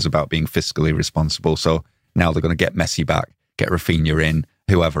lessons about being fiscally responsible. So now they're going to get Messi back, get Rafinha in,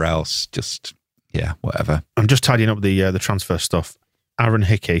 whoever else, whatever. I'm just tidying up the transfer stuff. Aaron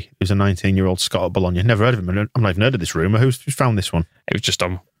Hickey, who's a 19-year-old Scot at Bologna. Never heard of him. I've not even heard of this rumour. Who's found this one? It was just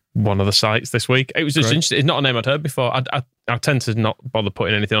on one of the sites this week. It was just interesting. It's not a name I'd heard before. I tend to not bother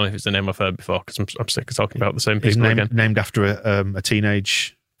putting anything on if it's a name I've heard before because I'm sick of talking about the same people again. Named after a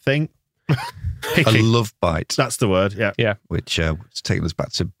teenage thing. Hickey. A love bite. That's the word, yeah. Which is taking us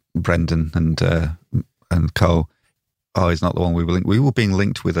back to Brendan and co. Oh, he's not the one we were linked. We were being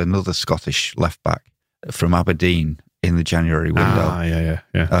linked with another Scottish left back from Aberdeen in the January window.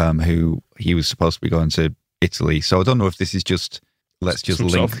 Yeah. Who he was supposed to be going to Italy. So I don't know if this is just let's just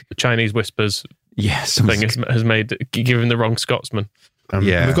link. Sort of Chinese whispers. Yes, thing has made given the wrong Scotsman.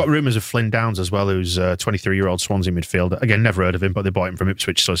 We've got rumours of Flynn Downs as well, who's a 23-year-old Swansea midfielder. Again, never heard of him, but they bought him from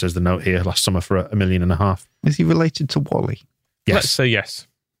Ipswich. So it says the note here last summer for $1.5 million. Is he related to Wally? Yes. Let's say yes.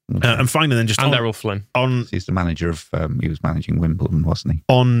 And finally, then just Errol Flynn. He's the manager of. He was managing Wimbledon, wasn't he?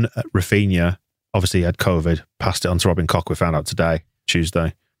 On Rafinha, obviously he had COVID. Passed it on to Robin Koch. We found out today,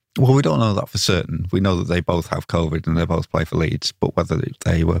 Tuesday. Well, we don't know that for certain. We know that they both have COVID and they both play for Leeds. But whether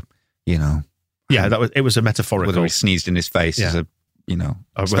they were, yeah, it was a metaphorical. Whether he sneezed in his face is a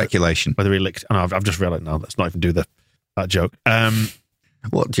speculation. Whether he licked. Oh, no, I've just realised now. Let's not even do that joke.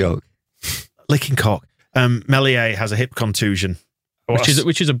 What joke? Licking cock. Meslier has a hip contusion.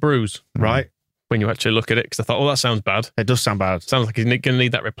 Which is a bruise, right? When you actually look at it, because I thought, that sounds bad. It does sound bad. Sounds like he's going to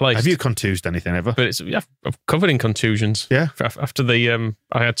need that replaced. Have you contused anything ever? But I'm covered in contusions. Yeah. After the,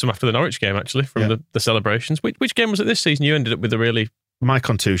 I had some after the Norwich game actually from the celebrations. Which game was it this season? You ended up with a really my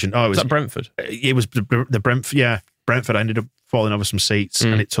contusion. Oh, was that Brentford? It was the Brentford. Yeah, Brentford. I ended up falling over some seats,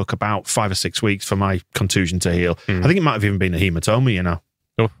 and it took about 5 or 6 weeks for my contusion to heal. I think it might have even been a hematoma.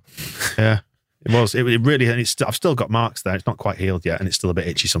 Oh, yeah. It was. It really, and I've still got marks there. It's not quite healed yet, and it's still a bit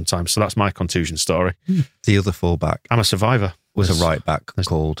itchy sometimes. So that's my contusion story. The other fullback, I'm a survivor, was a right back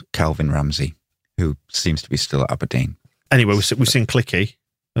called Calvin Ramsey, who seems to be still at Aberdeen. Anyway, we've seen Clicky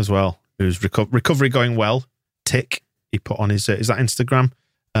as well, who's recovery going well. Tick, he put on his is that Instagram,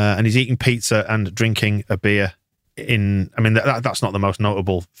 and he's eating pizza and drinking a beer. That's not the most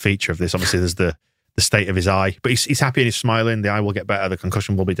notable feature of this. Obviously, there's the state of his eye, but he's happy and he's smiling. The eye will get better. The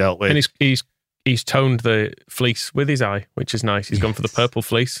concussion will be dealt with. And he's toned the fleece with his eye, which is nice. He's gone for the purple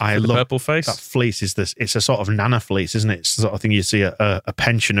fleece. I love the purple face. That fleece is this. It's a sort of nana fleece, isn't it? It's the sort of thing you see a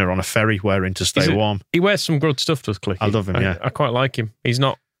pensioner on a ferry wearing to stay warm. He wears some good stuff, does Clicky. I love him. Yeah, I quite like him. He's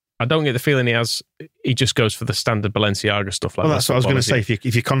not. I don't get the feeling he just goes for the standard Balenciaga stuff. Like well, that's what I was going to say.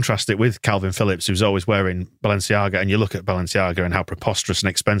 If you contrast it with Calvin Phillips, who's always wearing Balenciaga, and you look at Balenciaga and how preposterous and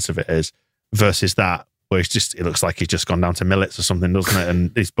expensive it is, versus that, where it looks like he's just gone down to Millets or something, doesn't it?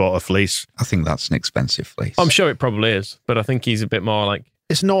 And he's bought a fleece. I think that's an expensive fleece. I'm sure it probably is, but I think he's a bit more like...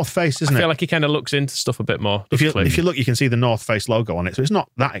 It's North Face, isn't it? I feel like he kind of looks into stuff a bit more. If you look, you can see the North Face logo on it, so it's not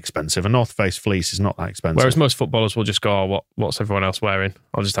that expensive. A North Face fleece is not that expensive. Whereas most footballers will just go, oh, what's everyone else wearing?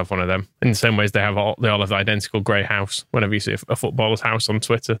 I'll just have one of them. In the same ways they all have the identical grey house. Whenever you see a footballer's house on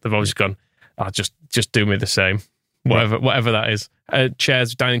Twitter, they've always gone, just do me the same. Whatever that is.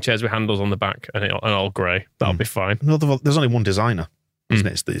 Dining chairs with handles on the back and all grey. That'll be fine. No, there's only one designer, isn't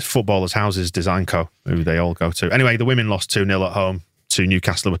it? It's Footballers' Houses Design Co., who they all go to. Anyway, the women lost 2-0 at home to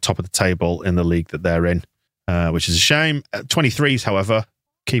Newcastle, who were top of the table in the league that they're in, which is a shame. 23s, however,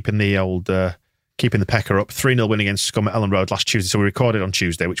 keeping the pecker up. 3-0 win against Scum at Ellen Road last Tuesday. So we recorded on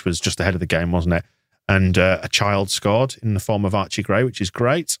Tuesday, which was just ahead of the game, wasn't it? And a child scored in the form of Archie Gray, which is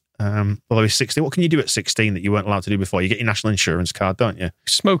great. Although he's 16. What can you do at 16 that you weren't allowed to do before? You get your national insurance card, don't you?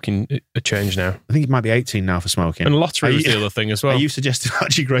 Smoking a change now. I think it might be 18 now for smoking. And lottery was the other thing as well. Are you suggesting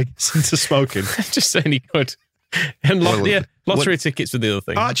Archie Gray gets into smoking? Just saying he could. And lottery tickets were the other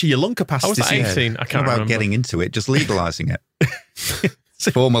thing. Archie, your lung capacity. I was like 18. I can't remember. Getting into it, just legalising it.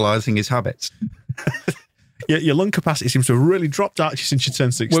 Formalising his habits. Your lung capacity seems to have really dropped, Archie, since you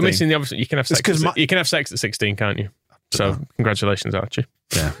turned 16. We're missing the opposite. You can have sex. You can have sex at 16, can't you? So congratulations, Archie.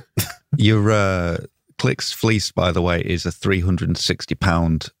 Yeah. Your Click's fleece, by the way, is a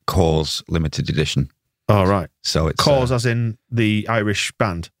 £360 Cause limited edition. Oh, right. So it's Cause as in the Irish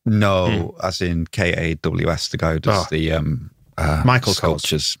band? No, as in KAWS, the guy who does the Michael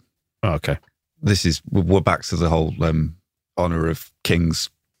sculptures. Oh, okay. We're back to the whole honour of kings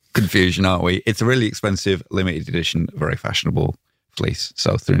confusion, aren't we? It's a really expensive limited edition, very fashionable fleece.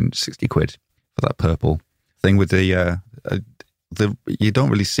 So £360 for that purple thing with the you don't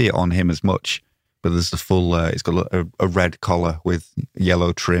really see it on him as much, but there's the full. It's got a red collar with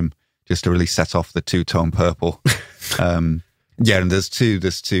yellow trim, just to really set off the two-tone purple. And there's two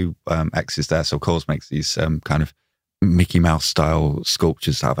X's there. So Cause makes these kind of Mickey Mouse style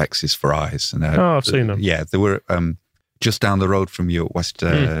sculptures that have X's for eyes. And I've seen them. Yeah, they were just down the road from you at West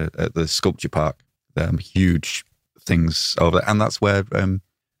at the Sculpture Park. Huge things over there, and that's where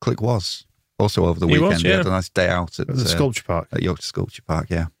Click was. Also over the weekend, he had a nice day out at the Sculpture Park. At Yorkshire Sculpture Park,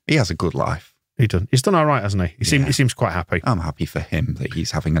 yeah. He has a good life. He's done all right, hasn't he? He seems quite happy. I'm happy for him that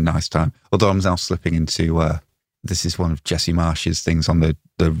he's having a nice time. Although I'm now slipping into, this is one of Jesse Marsh's things on the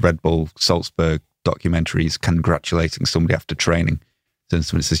Red Bull Salzburg documentaries, congratulating somebody after training. Then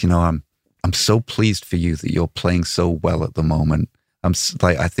somebody says, I'm so pleased for you that you're playing so well at the moment.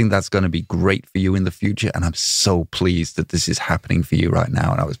 I think that's going to be great for you in the future, and I'm so pleased that this is happening for you right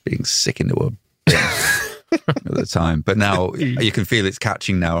now. And I was being sick into a bin at the time, but now you can feel it's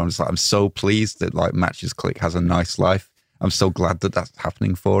catching now. I'm so pleased that Matches Click has a nice life. I'm so glad that that's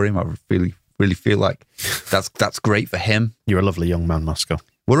happening for him. I really feel like that's great for him. You're a lovely young man, Moscow.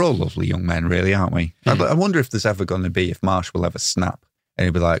 We're all lovely young men, really, aren't we? I wonder if there's ever going to be, if Marsh will ever snap and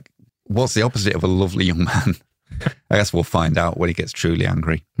he'll be like, what's the opposite of a lovely young man? I guess we'll find out when he gets truly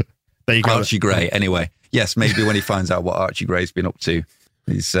angry. There you go. Archie Gray, anyway. Yes, maybe when he finds out what Archie Gray's been up to.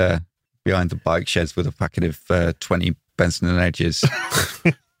 He's behind the bike sheds with a packet of 20 Benson and Edges.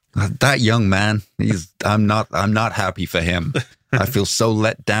 That young man, I'm not happy for him. I feel so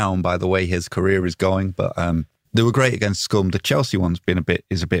let down by the way his career is going, but they were great against Scum. The Chelsea one's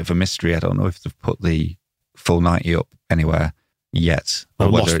is a bit of a mystery. I don't know if they've put the full 90 up anywhere yet.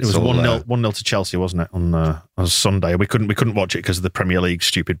 It was 1-0 to Chelsea, wasn't it, on Sunday? We couldn't watch it because of the Premier League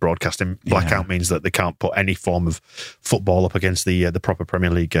stupid broadcasting blackout means that they can't put any form of football up against the proper Premier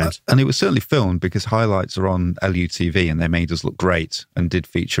League games. And it was certainly filmed because highlights are on LUTV and they made us look great and did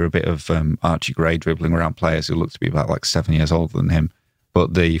feature a bit of Archie Gray dribbling around players who looked to be about 7 years older than him.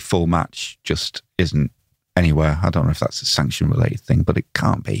 But the full match just isn't anywhere. I don't know if that's a sanction-related thing, but it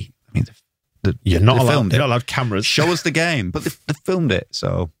can't be. I mean, you're not allowed cameras. Show us the game, but they filmed it,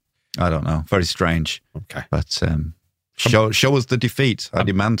 so I don't know. Very strange. Okay, but show us the defeat. I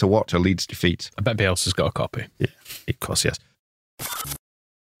demand to watch a Leeds defeat. I bet Bielsa's got a copy. Yeah, of course, yes.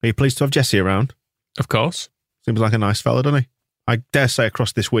 Are you pleased to have Jesse around? Of course. Seems like a nice fella, doesn't he? I dare say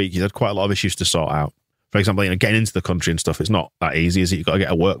across this week he's had quite a lot of issues to sort out. For example, getting into the country and stuff. It's not that easy, is it? You've got to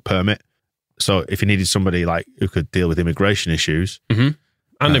get a work permit. So if you needed somebody who could deal with immigration issues and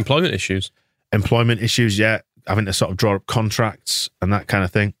employment issues. Employment issues, yeah, having to sort of draw up contracts and that kind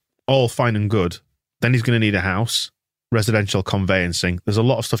of thing. All fine and good. Then he's going to need a house, residential conveyancing. There's a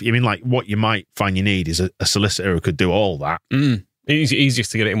lot of stuff. What you might find you need is a solicitor who could do all that.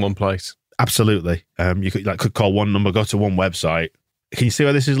 Easiest to get it in one place. Absolutely. You could call one number, go to one website. Can you see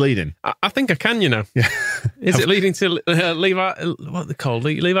where this is leading? I think I can, Yeah. Is it leading to Levi? What are they called?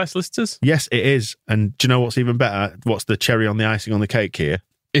 Levi Solicitors? Yes, it is. And do you know what's even better? What's the cherry on the icing on the cake here?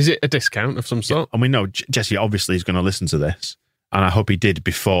 Is it a discount of some sort? And we know Jesse obviously is going to listen to this. And I hope he did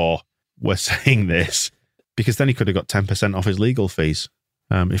before we're saying this, because then he could have got 10% off his legal fees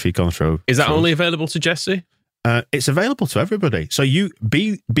if he'd gone through. Is that only available to Jesse? It's available to everybody. So you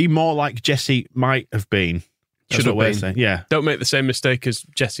be more like Jesse might have been. Should have been. Saying. Yeah. Don't make the same mistake as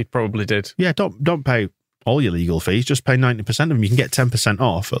Jesse probably did. Yeah, don't pay all your legal fees. Just pay 90% of them. You can get 10%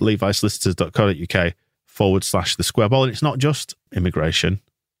 off at levisolicitors.co.uk/the square ball. And it's not just immigration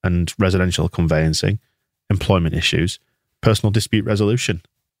and residential conveyancing, employment issues, personal dispute resolution.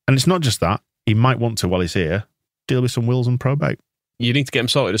 And it's not just that. He might want to, while he's here, deal with some wills and probate. You need to get them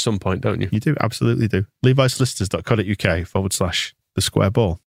sorted at some point, don't you? You do, absolutely do. levisolicitors.co.uk/the square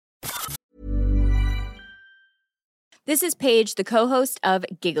ball. This is Paige, the co-host of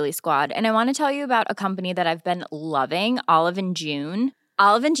Giggly Squad, and I want to tell you about a company that I've been loving, Olive & June.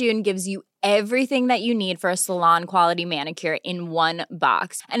 Olive & June gives you everything that you need for a salon-quality manicure in one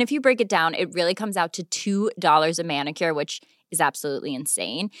box. And if you break it down, it really comes out to $2 a manicure, which is absolutely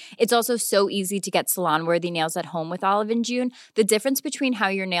insane. It's also so easy to get salon-worthy nails at home with Olive & June. The difference between how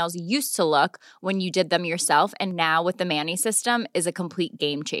your nails used to look when you did them yourself and now with the Mani system is a complete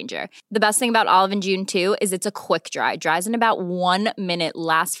game changer. The best thing about Olive & June, too, is it's a quick dry. Dries in about 1 minute,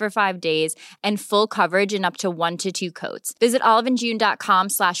 lasts for 5 days, and full coverage in up to 1 to 2 coats. Visit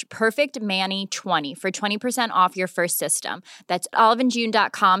oliveandjune.com/perfectmani20 for 20% off your first system. That's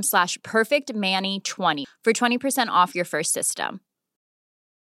oliveandjune.com/perfectmani20 for 20% off your first system.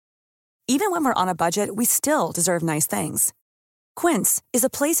 Even when we're on a budget, we still deserve nice things. Quince is a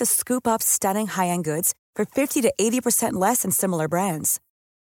place to scoop up stunning high-end goods for 50 to 80% less than similar brands.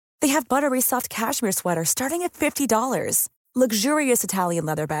 They have buttery soft cashmere sweaters starting at $50, luxurious Italian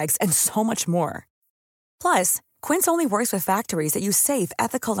leather bags, and so much more. Plus, Quince only works with factories that use safe,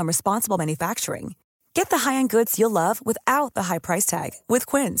 ethical, and responsible manufacturing. Get the high-end goods you'll love without the high price tag with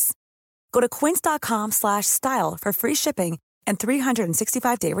Quince. Go to quince.com/style for free shipping and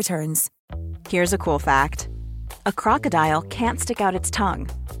 365-day returns. Here's a cool fact. A crocodile can't stick out its tongue.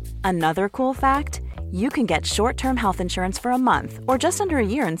 Another cool fact, you can get short-term health insurance for a month or just under a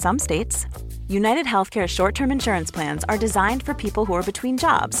year in some states. United Healthcare short-term insurance plans are designed for people who are between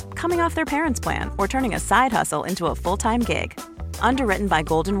jobs, coming off their parents' plan, or turning a side hustle into a full-time gig. Underwritten by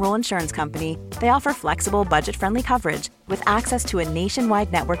Golden Rule Insurance Company, they offer flexible, budget-friendly coverage with access to a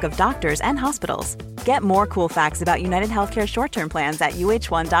nationwide network of doctors and hospitals. Get more cool facts about United Healthcare short-term plans at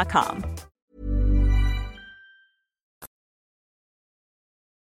uh1.com.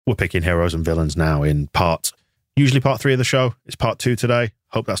 We're picking heroes and villains now in usually part 3 of the show. It's part 2 today.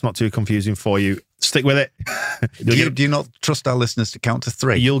 Hope that's not too confusing for you. Stick with it. Do you not trust our listeners to count to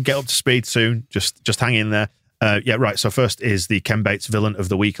 3? You'll get up to speed soon. Just hang in there. Yeah, right. So first is the Ken Bates Villain of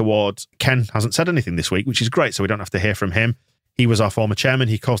the Week award. Ken hasn't said anything this week, which is great, so we don't have to hear from him. He was our former chairman.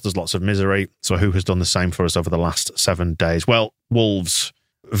 He caused us lots of misery. So who has done the same for us over the last 7 days? Well, Wolves,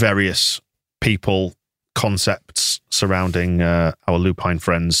 various people, concepts surrounding our lupine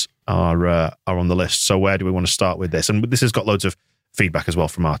friends are on the list. So where do we want to start with this? And this has got loads of feedback as well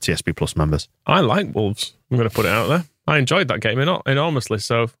from our TSB Plus members. I like Wolves. I'm going to put it out there. I enjoyed that game enormously,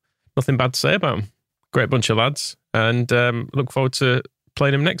 so nothing bad to say about them. Great bunch of lads, and look forward to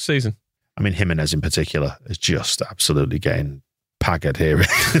playing him next season. I mean, Jimenez in particular is just absolutely getting paggered here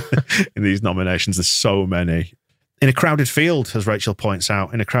in these nominations. There's so many. In a crowded field, as Rachel points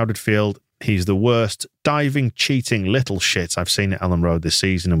out, in a crowded field, he's the worst diving, cheating little shit I've seen at Elland Road this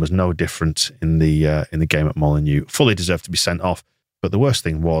season, and was no different in the game at Molineux. Fully deserved to be sent off. But the worst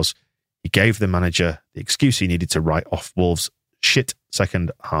thing was he gave the manager the excuse he needed to write off Wolves' shit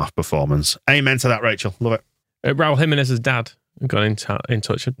second half performance. Amen to that, Rachel. Love it. Raul Jimenez's dad got in touch. I'm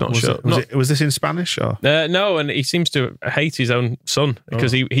not sure. Was this in Spanish? Or? No, and he seems to hate his own son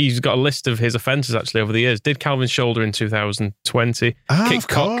because he's got a list of his offences actually over the years. Did Calvin's shoulder in 2020. Kicked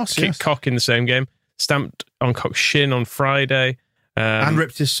Cock in the same game. Stamped on Cock's shin on Friday. And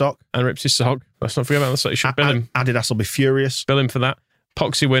ripped his sock. Let's not forget about that. So you should bill him. Adidas will be furious. Bill him for that.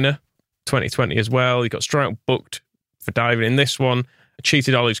 Poxy winner, 2020 as well. He got straight booked for diving in this one.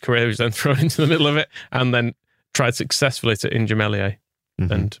 Cheated all his career. He was then thrown into the middle of it and then tried successfully to injure Meslier.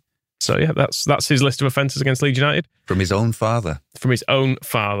 Mm-hmm. And so, yeah, that's his list of offences against Leeds United. From his own father.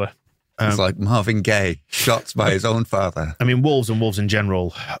 It's like Marvin Gaye, shots by his own father. I mean, Wolves and Wolves in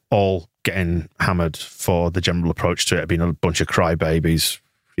general, all getting hammered for the general approach to it, being a bunch of crybabies,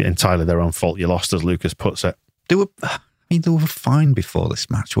 entirely their own fault. You lost, as Lucas puts it. mean, they were fine before this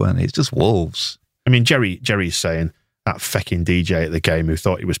match, weren't they? It's just Wolves. I mean, Jerry's saying that fecking DJ at the game who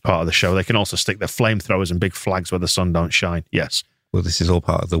thought he was part of the show, they can also stick their flamethrowers and big flags where the sun don't shine. Yes. Well, this is all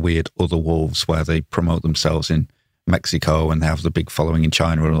part of the weird other Wolves where they promote themselves in Mexico and they have the big following in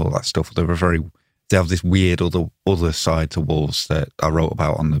China and all that stuff. They have this weird other side to Wolves that I wrote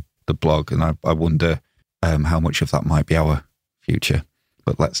about on the blog, and I wonder how much of that might be our future.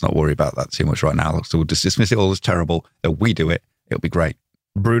 But let's not worry about that too much right now. So we'll just dismiss it all as terrible. If we do it, it'll be great.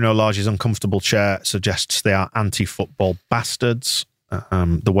 Bruno Lage's uncomfortable chair suggests they are anti-football bastards,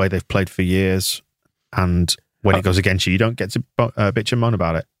 the way they've played for years. And when it goes against you, you don't get to bitch and moan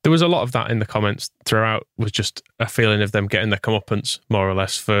about it. There was a lot of that in the comments throughout, was just a feeling of them getting their comeuppance, more or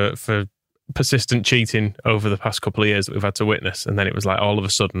less, for persistent cheating over the past couple of years that we've had to witness. And then it was like all of a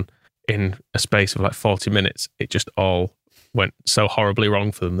sudden, in a space of like 40 minutes, it just all went so horribly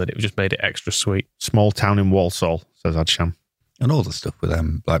wrong for them that it just made it extra sweet. Small town in Walsall, says Adsham. And all the stuff with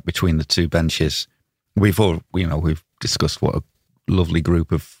them, like between the two benches, we've discussed what a lovely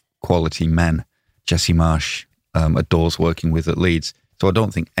group of quality men Jesse Marsch adores working with at Leeds. So I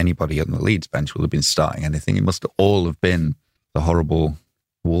don't think anybody on the Leeds bench will have been starting anything. It must all have been the horrible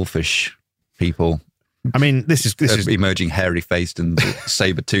wolfish people. I mean, this is emerging hairy-faced and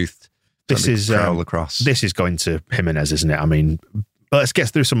saber-toothed. This is going to Jimenez, isn't it? I mean, but let's get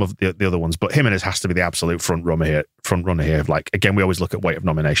through some of the other ones. But Jimenez has to be the absolute front runner here. Like, again, we always look at weight of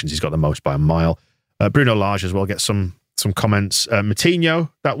nominations. He's got the most by a mile. Bruno Lage as well gets some comments.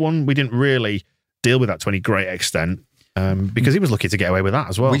 Moutinho, that one, we didn't really deal with that to any great extent because he was lucky to get away with that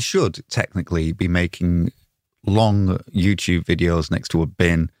as well. We should technically be making long YouTube videos next to a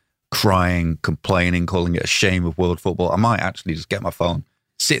bin, crying, complaining, calling it a shame of world football. I might actually just get my phone,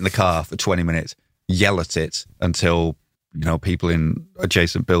 sit in the car for 20 minutes, yell at it until people in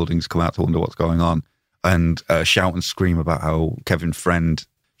adjacent buildings come out to wonder what's going on, and shout and scream about how Kevin Friend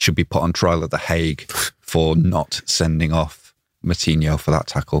should be put on trial at The Hague for not sending off Moutinho for that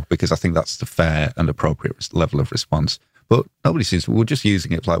tackle, because I think that's the fair and appropriate level of response. But nobody seems, we're just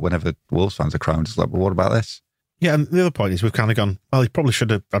using it like whenever Wolves fans are crying, just like, well, what about this? Yeah, and the other point is we've kind of gone, well, he probably should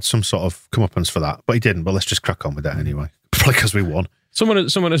have had some sort of comeuppance for that, but he didn't. But let's just crack on with that anyway. Probably because we won. Someone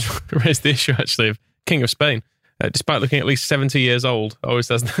has raised the issue, actually, of King of Spain. Despite looking at least 70 years old, always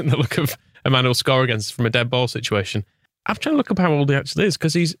has the look of a man who'll score against from a dead ball situation. I'm trying to look up how old he actually is,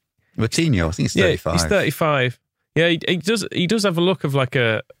 because he's... Moutinho, I think he's 35. Yeah, he's 35. Yeah, he does have a look of like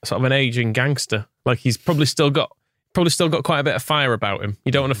a sort of an aging gangster. Like he's probably still got quite a bit of fire about him.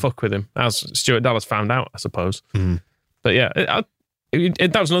 You don't want to fuck with him, as Stuart Dallas found out, I suppose. But yeah,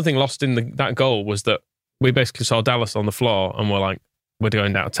 that was another thing lost in that goal, was that we basically saw Dallas on the floor and we're like, we're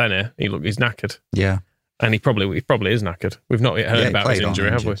going down to 10 here. He's knackered. Yeah. And he probably is knackered. We've not yet heard about his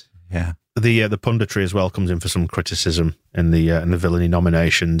injury, have we? Yeah. The punditry as well comes in for some criticism in the villainy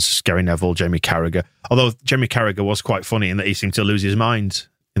nominations. Gary Neville, Jamie Carragher. Although Jamie Carragher was quite funny in that he seemed to lose his mind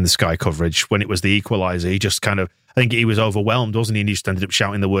in the Sky coverage when it was the equaliser. He just kind of, I think he was overwhelmed, wasn't he? And he just ended up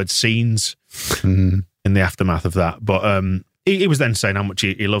shouting the word scenes in the aftermath of that. But he was then saying how much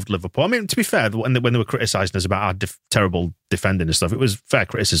he loved Liverpool. I mean, to be fair, when they were criticising us about our terrible defending and stuff, it was fair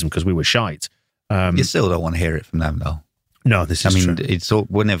criticism because we were shite. You still don't want to hear it from them, though. No, this is true. It's all,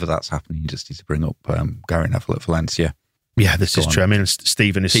 whenever that's happening, you just need to bring up Gary Neville at Valencia. Yeah, this is true. I mean,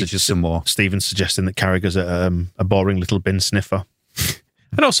 Stephen is some more. Stephen's suggesting that Carragher's a boring little bin sniffer.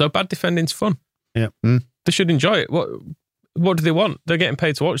 And also, bad defending's fun. Yeah. They should enjoy it. What do they want? They're getting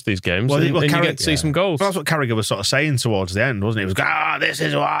paid to watch these games, and you get to see some goals. Well, that's what Carragher was sort of saying towards the end, wasn't he? He was this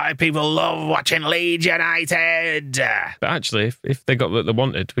is why people love watching Leeds United. But actually, if they got what they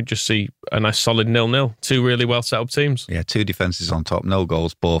wanted, we'd just see a nice solid 0-0. Two really well set up teams. Yeah, two defences on top, no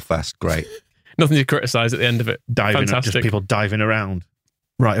goals, ball fest, great. Nothing to criticise at the end of it. Fantastic. Just people diving around.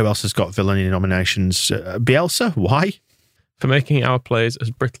 Right, who else has got villainy nominations? Bielsa, why? For making our players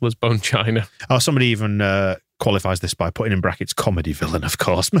as brittle as bone china. Oh, somebody even qualifies this by putting in brackets comedy villain, of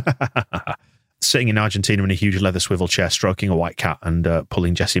course. Sitting in Argentina in a huge leather swivel chair, stroking a white cat and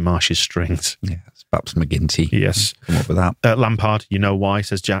pulling Jesse Marsch's strings. Yeah, it's Babs McGinty. Yes. Come up with that. Lampard, you know why,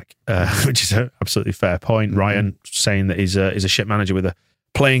 says Jack, which is an absolutely fair point. Ryan saying that he's a shit manager with a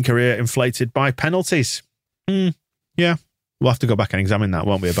playing career inflated by penalties. Yeah, we'll have to go back and examine that,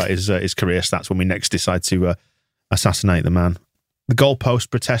 won't we, about his career stats when we next decide to assassinate the man. The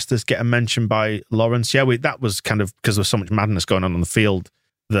goalpost protesters get a mention by Lawrence. Yeah, that was kind of because there was so much madness going on the field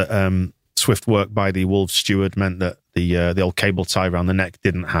that swift work by the Wolves steward meant that the old cable tie around the neck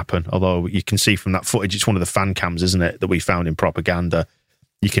didn't happen. Although you can see from that footage, it's one of the fan cams, isn't it, that we found in propaganda.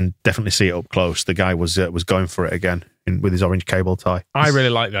 You can definitely see it up close. The guy was going for it again with his orange cable tie. I really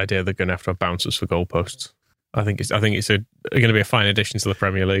like the idea they're going to have bouncers for goalposts. I think it's going to be a fine addition to the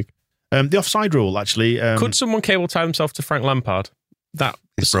Premier League. The offside rule, actually. Could someone cable tie themselves to Frank Lampard? That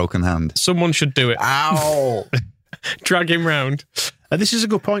his broken hand. Someone should do it. Ow! Drag him round. This is a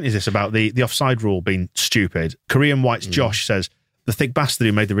good point, is this, about the offside rule being stupid. Korean White's Josh says, the thick bastard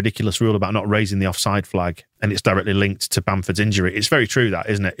who made the ridiculous rule about not raising the offside flag, and it's directly linked to Bamford's injury. It's very true, that,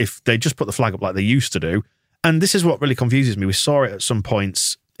 isn't it? If they just put the flag up like they used to do. And this is what really confuses me. We saw it at some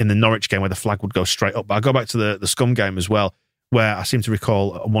points in the Norwich game where the flag would go straight up. But I go back to the Scum game as well, where I seem to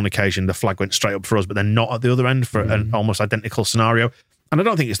recall on one occasion the flag went straight up for us, but then not at the other end for an almost identical scenario. And I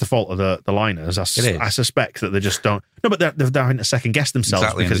don't think it's the fault of the liners. I suspect that they just don't. No, but they're having to second guess themselves.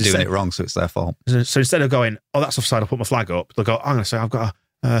 Exactly, because they're doing it wrong, so it's their fault. So instead of going, oh, that's offside, I'll put my flag up, they'll go, I'm going to say I've got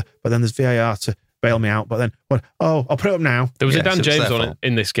but then there's VAR to bail me out. But then, I'll put it up now. There was a Dan James on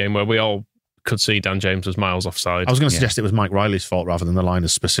in this game where we all could see Dan James was miles offside. I was going to suggest it was Mike Riley's fault rather than the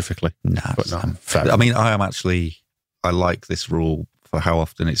liners specifically. No, fair. I mean, I like this rule for how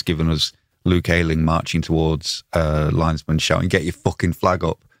often it's given us Luke Ayling marching towards linesmen shouting, get your fucking flag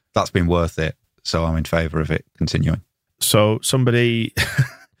up. That's been worth it. So I'm in favour of it continuing. So somebody's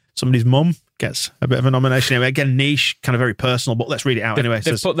mum gets a bit of a nomination. Anyway, again, niche, kind of very personal, but let's read it out anyway.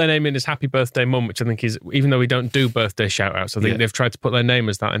 They've put their name in as Happy Birthday Mum, which I think is, even though we don't do birthday shout-outs, I think they've tried to put their name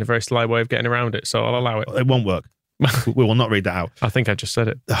as that in a very sly way of getting around it. So I'll allow it. It won't work. We will not read that out. I think I just said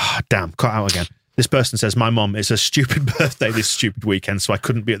it. Oh, damn, cut out again. This person says, my mum, it's a stupid birthday this stupid weekend, so I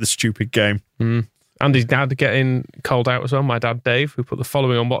couldn't be at the stupid game. Andy's dad getting called out as well, my dad Dave, who put the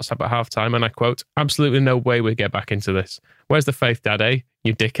following on WhatsApp at halftime, and I quote, absolutely no way we get back into this. Where's the faith, Dad, eh?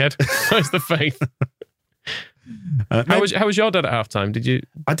 You dickhead. Where's the faith? How was your dad at halftime?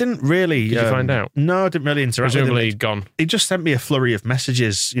 I didn't really... Did you find out? No, I didn't really interact with him. Presumably he'd gone. He just sent me a flurry of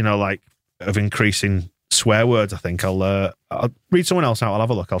messages, like of increasing swear words, I think. I'll read someone else out. I'll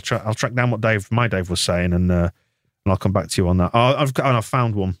have a look. I'll track down what my Dave was saying, and I'll come back to you on that. I've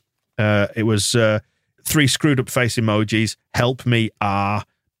found one. It was 3 screwed up face emojis. Help me,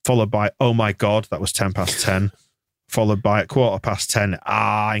 followed by oh my god. That was 10 past 10. Followed by at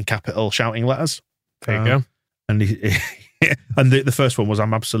 10:15 in capital shouting letters. There you go. And and the first one was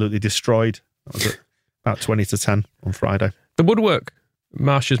I'm absolutely destroyed. That was at about 20 to 10 on Friday. The Woodwork,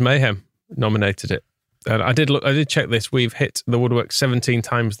 Marsh's Mayhem nominated it. And I did check this. We've hit the Woodwork 17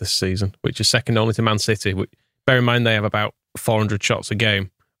 times this season, which is second only to Man City. Bear in mind they have about 400 shots a game.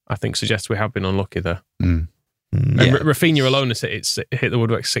 I think suggests we have been unlucky there. And Rafinha alone has hit the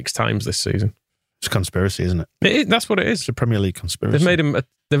Woodwork 6 times this season. It's a conspiracy, isn't it? That's what it is. It's a Premier League conspiracy. They've made him.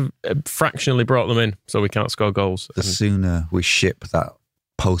 They've fractionally brought them in, so we can't score goals. The sooner we ship that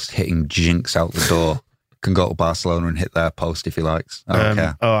post-hitting jinx out the door, can go to Barcelona and hit their post if he likes. I don't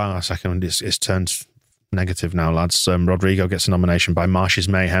care. Oh, hang on a second. It's turned negative now, lads. Rodrigo gets a nomination by Marsh's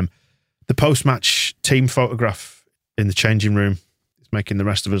Mayhem. The post-match team photograph in the changing room is making the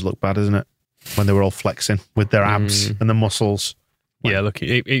rest of us look bad, isn't it? When they were all flexing with their abs and the muscles. Yeah, look,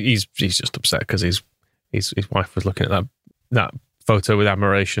 he's just upset because his wife was looking at that photo with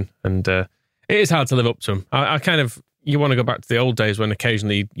admiration, and it is hard to live up to him. I kind of, you want to go back to the old days when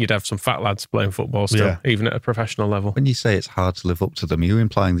occasionally you'd have some fat lads playing football still, even at a professional level. When you say it's hard to live up to them, are you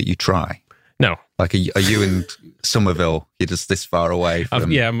implying that you try? No. Like, are you in Somerville? You're just this far away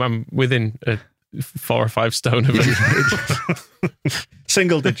from... I'm within 4 or 5 stone of it.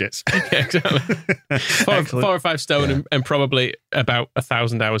 Single digits. Yeah, exactly. 4 or 5 stone and probably about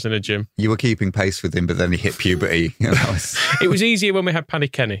 1,000 hours in a gym. You were keeping pace with him, but then he hit puberty. It was easier when we had Paddy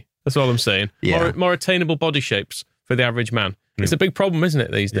Kenny. That's all I'm saying. Yeah. More attainable body shapes for the average man. It's a big problem, isn't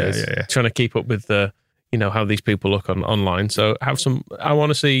it, these days? Yeah. Trying to keep up with how these people look online. So I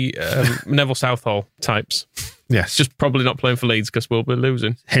want to see Neville Southall types. Yes. Just probably not playing for Leeds because we'll be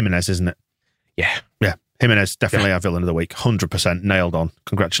losing. Jimenez, isn't it? Yeah. Jimenez, definitely our villain of the week. 100% nailed on.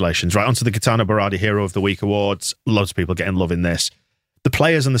 Congratulations. Right, on to the Gaetano Berardi Hero of the Week awards. Loads of people getting love in this. The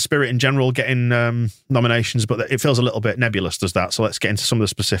players and the spirit in general getting nominations, but it feels a little bit nebulous, does that? So let's get into some of the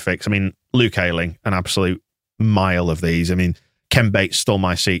specifics. I mean, Luke Ayling, an absolute mile of these. I mean, Ken Bates stole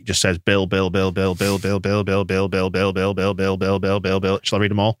my seat, just says Bill. Shall I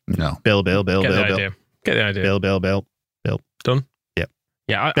read them all? No. Bill. Get the idea. Bill. Done? Yep.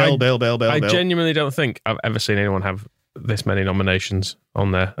 Yeah, Bill. I genuinely don't think I've ever seen anyone have this many nominations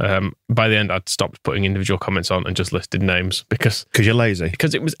on there. By the end, I'd stopped putting individual comments on and just listed names because you're lazy.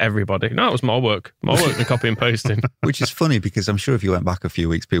 Because it was everybody. No, it was more work than copy and pasting. Which is funny because I'm sure if you went back a few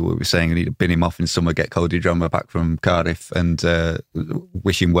weeks, people would be saying he'd bin him off in summer, get Cody Drummer back from Cardiff and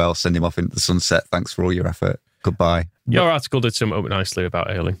wish him well, send him off into the sunset. Thanks for all your effort. Goodbye. Your article did sum it up nicely about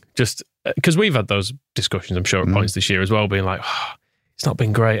Ayling. Just because we've had those discussions, I'm sure, at points this year as well, being like, it's not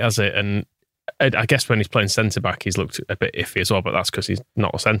been great, has it? And I guess when he's playing centre-back, he's looked a bit iffy as well, but that's because he's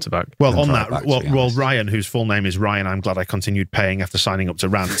not a centre-back. Well, on that, Ryan, whose full name is Ryan, I'm glad I continued paying after signing up to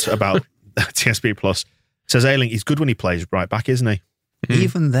rant about TSB Plus, says Ayling, he's good when he plays right back, isn't he?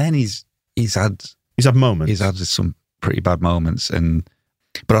 Even then, he's had moments. He's had some pretty bad moments,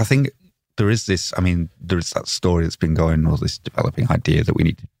 but I think there is that story that's been going, or this developing idea that we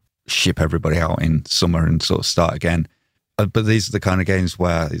need to ship everybody out in summer and sort of start again. But these are the kind of games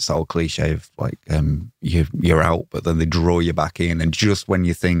where it's the old cliche of like you're out, but then they draw you back in, and just when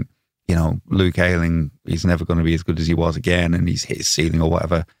you think, Luke Ayling, he's never going to be as good as he was again, and he's hit his ceiling or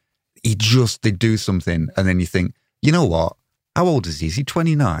whatever, they do something, and then you think, you know what? How old is he? Is he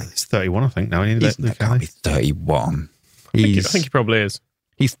 29? He's 31, I think now. He can't be 31. I think he probably is.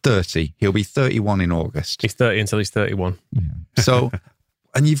 He's 30. He'll be 31 in August. He's 30 until he's 31. Yeah. So,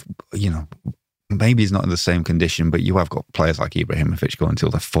 and maybe he's not in the same condition, but you have got players like Ibrahimovic going until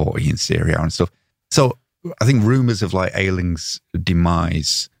they're 40 in Serie A and stuff. So I think rumours of like Ayling's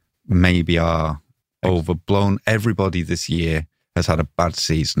demise maybe are overblown. Everybody this year has had a bad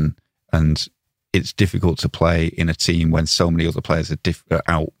season, and it's difficult to play in a team when so many other players are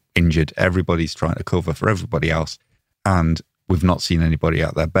out injured. Everybody's trying to cover for everybody else, and we've not seen anybody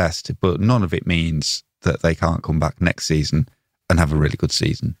at their best. But none of it means that they can't come back next season and have a really good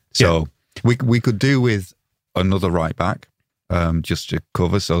season. So we could do with another right back just to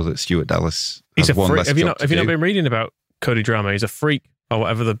cover, so that Stuart Dallas has one less job to do. Have you not been reading about Cody Drameh? He's a freak, or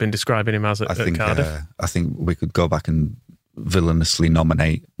whatever they've been describing him as at Cardiff. I think we could go back and villainously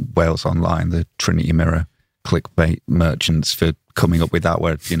nominate Wales Online, the Trinity Mirror clickbait merchants, for coming up with that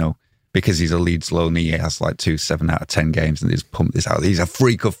word, because he's a Leeds loanee, he has like 2 7 out of 10 games, and he's pumped this out. He's a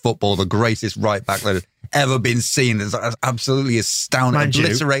freak of football, the greatest right back that has ever been seen. It's absolutely astounding,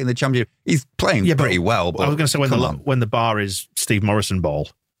 obliterating the championship. He's playing pretty well. But I was going to say when the bar is Steve Morrison ball,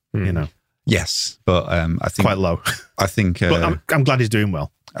 Yes, but I think quite low. I think, but I'm glad he's doing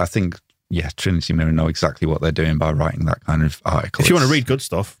well. I think, Trinity Mirror know exactly what they're doing by writing that kind of article. If you want to read good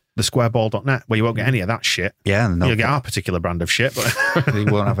stuff, thesquareball.net, where you won't get any of that shit. Yeah, you'll get our particular brand of shit, but you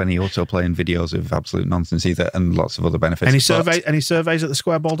won't have any auto-playing videos of absolute nonsense either, and lots of other benefits. Any surveys at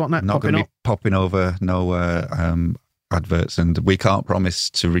thesquareball.net? Not going to be popping over, no adverts, and we can't promise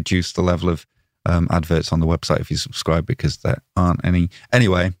to reduce the level of adverts on the website if you subscribe, because there aren't any.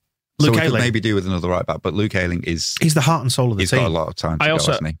 Anyway, Luke Ayling, could maybe do with another right back, but Luke Ayling he's the heart and soul of the team. He's got a lot of time to go,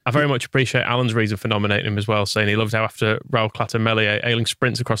 hasn't he? I very much appreciate Alan's reason for nominating him as well, saying he loved how after Raul Clatter-Melier, Ayling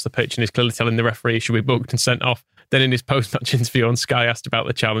sprints across the pitch and is clearly telling the referee he should be booked and sent off. Then in his post-match interview on Sky, asked about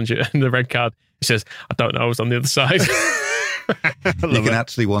the challenge and the red card, he says, I don't know, I was on the other side. You can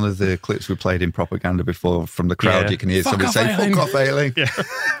actually, one of the clips we played in propaganda before from the crowd, you can hear somebody say, fuck off, Ayling.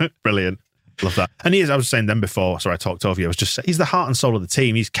 Yeah. Brilliant. Love that. And I was saying then before, sorry, I talked over you. I was just saying, he's the heart and soul of the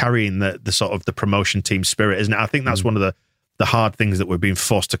team. He's carrying the sort of the promotion team spirit, isn't it? I think that's one of the hard things that we're being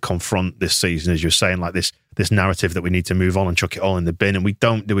forced to confront this season, as you're saying, like this narrative that we need to move on and chuck it all in the bin. And we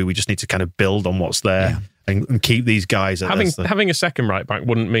don't, do we? We just need to kind of build on what's there and keep these guys. Having a second right back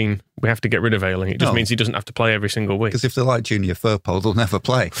wouldn't mean we have to get rid of Ayling. It just means he doesn't have to play every single week. Because if they're like Junior Firpo, they'll never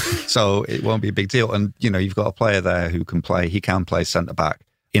play. So it won't be a big deal. And, you've got a player there who can play. He can play centre-back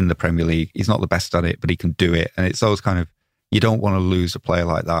in the Premier League. He's not the best at it, but he can do it. And it's always kind of, you don't want to lose a player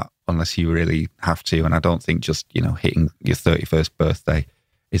like that unless you really have to. And I don't think just, hitting your 31st birthday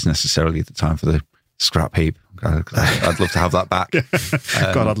is necessarily the time for the scrap heap. I'd love to have that back.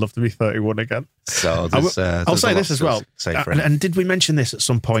 God, I'd love to be 31 again. So I'll say this as well. And did we mention this at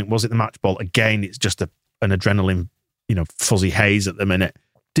some point? Was it the match ball? Again, it's just an adrenaline, fuzzy haze at the minute.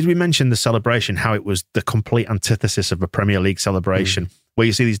 Did we mention the celebration, how it was the complete antithesis of a Premier League celebration, where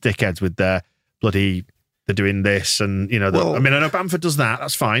you see these dickheads with their bloody, they're doing this, and, I know Bamford does that,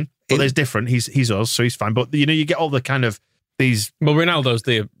 that's fine, but there's different, he's us, so he's fine, but, you get all the kind of these... Well, Ronaldo's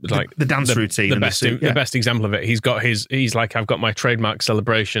the dance routine. The best example of it. He's like, I've got my trademark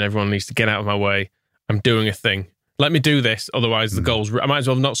celebration, everyone needs to get out of my way, I'm doing a thing. Let me do this, otherwise the goals... I might as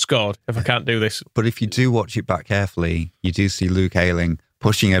well have not scored if I can't do this. But if you do watch it back carefully, you do see Luke Ayling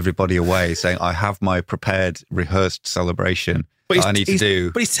pushing everybody away, saying, I have my prepared, rehearsed celebration that I need to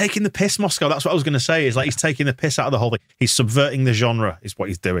do. But he's taking the piss, Moscow. That's what I was going to say, is like he's taking the piss out of the whole thing. He's subverting the genre, is what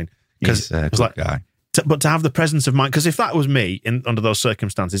he's doing. He's a good guy. But to have the presence of mind, because if that was me under those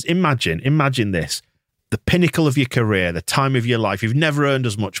circumstances, imagine this. The pinnacle of your career, the time of your life, you've never earned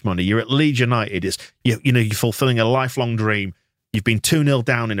as much money, you're at Leeds United, you're fulfilling a lifelong dream, you've been 2-0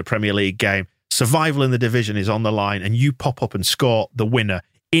 down in a Premier League game, survival in the division is on the line, and you pop up and score the winner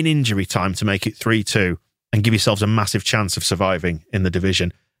in injury time to make it 3-2 and give yourselves a massive chance of surviving in the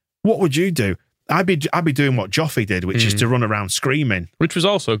division. What would you do? I'd be doing what Joffrey did, which is to run around screaming. Which was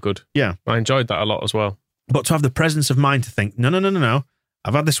also good. Yeah. I enjoyed that a lot as well. But to have the presence of mind to think, no.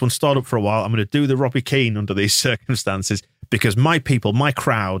 I've had this one stored up for a while. I'm going to do the Robbie Keane under these circumstances because my people, my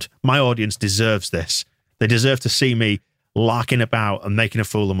crowd, my audience deserves this. They deserve to see me larking about and making a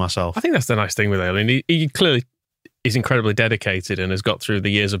fool of myself. I think that's the nice thing with Ayling. He clearly is incredibly dedicated and has got through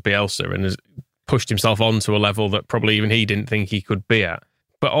the years of Bielsa and has pushed himself on to a level that probably even he didn't think he could be at.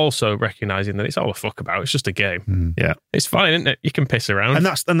 But also recognising that it's all a fuck about. It's just a game. Yeah, it's fine, isn't it? You can piss around, and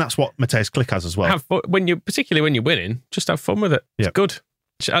that's what Mateusz Klich has as well. Have fun, particularly when you're winning, just have fun with it. It's good.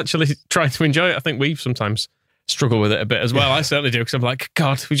 Actually, try to enjoy it. I think we sometimes struggle with it a bit as well. I certainly do because I'm like,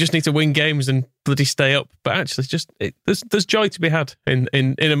 God, we just need to win games and bloody stay up. But actually, there's joy to be had in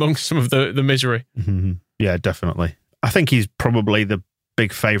amongst some of the misery. Mm-hmm. Yeah, definitely. I think he's probably the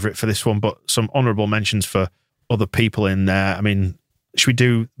big favourite for this one, but some honourable mentions for other people in there. I mean, should we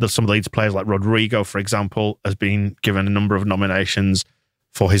do some of the Leeds players like Rodrigo, for example, has been given a number of nominations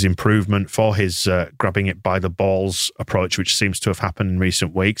for his improvement, for his grabbing it by the balls approach, which seems to have happened in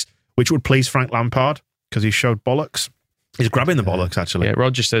recent weeks, which would please Frank Lampard because he showed bollocks. He's grabbing the bollocks, actually. Yeah,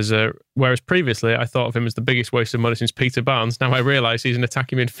 Roger says, whereas previously I thought of him as the biggest waste of money since Peter Barnes, now I realise he's an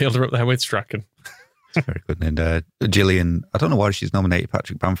attacking midfielder up there with Strachan. Very good. And Gillian, I don't know why she's nominated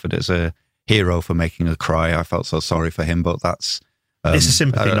Patrick Bamford as a hero for making her cry. I felt so sorry for him, but that's... it's a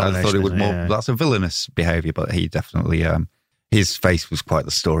sympathy nomination. I thought it would that's a villainous behaviour, but he definitely... his face was quite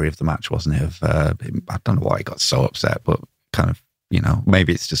the story of the match, wasn't it? I don't know why he got so upset, but kind of,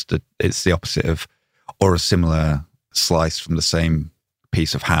 maybe it's just it's the opposite of, or a similar slice from the same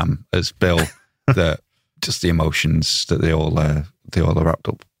piece of ham as Bill, that just the emotions that they all are wrapped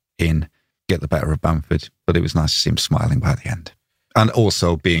up in get the better of Bamford. But it was nice to see him smiling by the end. And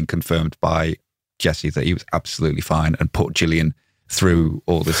also being confirmed by Jesse that he was absolutely fine and put Gillian through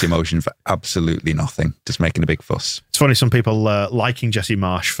all this emotion for absolutely nothing, just making a big fuss. It's funny, some people liking Jesse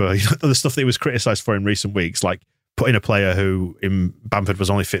Marsh for the stuff that he was criticised for in recent weeks, like putting a player who in Bamford was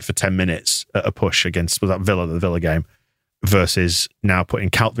only fit for 10 minutes at a push against the Villa game, versus now putting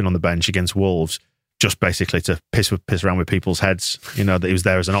Calvin on the bench against Wolves, just basically to piss around with people's heads, that he was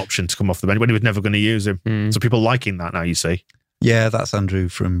there as an option to come off the bench when he was never going to use him. So people liking that now, you see. Yeah, that's Andrew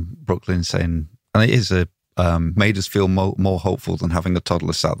from Brooklyn saying, and it is made us feel more hopeful than having a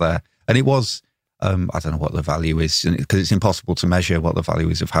toddler sat there. And it was, I don't know what the value is, because it's impossible to measure what the value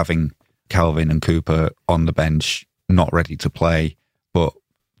is of having Calvin and Cooper on the bench, not ready to play, but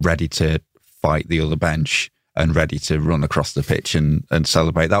ready to fight the other bench and ready to run across the pitch and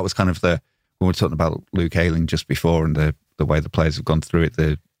celebrate. That was kind of when we were talking about Luke Ayling just before and the way the players have gone through it,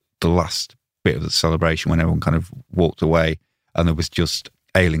 the last bit of the celebration when everyone kind of walked away and there was just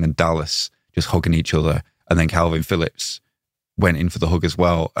Ayling and Dallas just hugging each other. And then Calvin Phillips went in for the hug as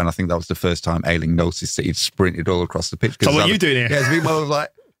well. And I think that was the first time Ayling noticed that he'd sprinted all across the pitch. So what are you doing here? Yeah, people were like,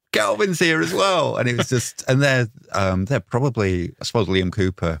 Calvin's here as well. And it was just, and they're probably, I suppose Liam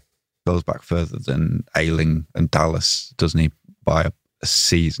Cooper goes back further than Ayling and Dallas, doesn't he, by a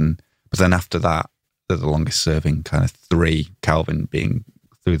season. But then after that, they're the longest serving kind of three, Calvin being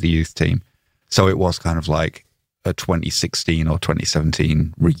through the youth team. So it was kind of like a 2016 or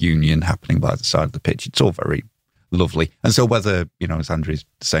 2017 reunion happening by the side of the pitch. It's all very lovely. And so whether, as Andrew's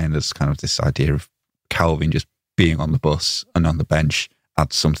saying, there's kind of this idea of Calvin just being on the bus and on the bench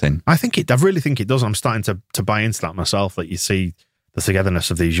adds something. I really think it does. I'm starting to buy into that myself, that you see the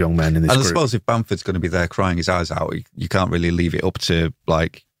togetherness of these young men in this group. I suppose if Bamford's going to be there crying his eyes out, you can't really leave it up to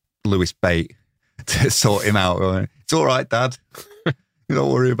like Lewis Bate to sort him out. It's all right, Dad. Don't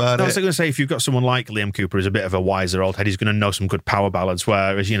worry about it. I was going to say, if you've got someone like Liam Cooper who's a bit of a wiser old head, he's going to know some good power ballads,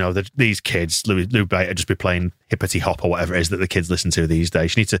 whereas, these kids, Lou Bate, would just be playing Hippity Hop or whatever it is that the kids listen to these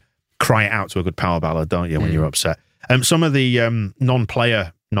days. You need to cry it out to a good power ballad, don't you, when you're upset? Some of the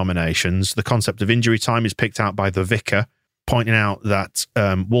non-player nominations, the concept of injury time is picked out by The Vicar, pointing out that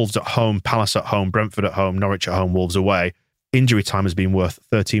Wolves at home, Palace at home, Brentford at home, Norwich at home, Wolves away, injury time has been worth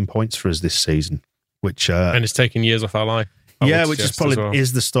 13 points for us this season, which... and it's taken years off our life. Yeah, which is probably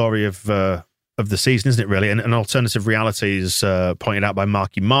is the story of the season, isn't it, really? And Alternative Realities, pointed out by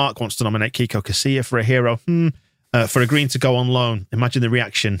Marky Mark, wants to nominate Kiko Casilla for a hero. For agreeing to go on loan. Imagine the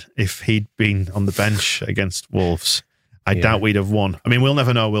reaction if he'd been on the bench against Wolves. I doubt we'd have won. I mean, we'll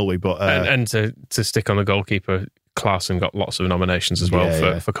never know, will we? But and to stick on the goalkeeper, Klaassen got lots of nominations as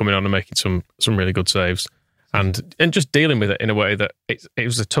well for coming on and making some really good saves. And just dealing with it in a way that it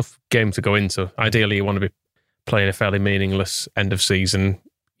was a tough game to go into. Ideally, you want to be playing a fairly meaningless end of season,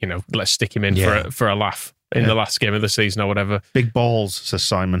 let's stick him in for a laugh in the last game of the season or whatever. Big balls, says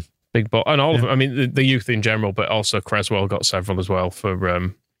Simon. Big ball, and all of them. I mean, the youth in general, but also Creswell got several as well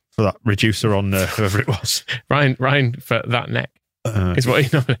for for that reducer on whoever it was. Ryan for that neck is what he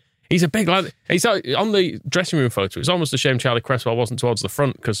knows. He's a big lad. He's on the dressing room photo. It's almost a shame Charlie Cresswell wasn't towards the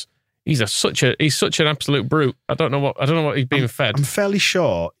front because he's such an absolute brute. I don't know what he's being fed. I'm fairly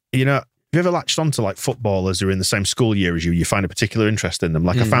sure. You know, have you ever latched onto like footballers who are in the same school year as you? You find a particular interest in them.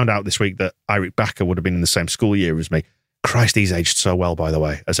 Like I found out this week that Eric Bakker would have been in the same school year as me. Christ, he's aged so well, by the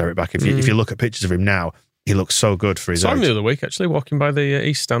way, as Eric Bakker. If you look at pictures of him now, he looks so good for his age. I saw him the other week actually walking by the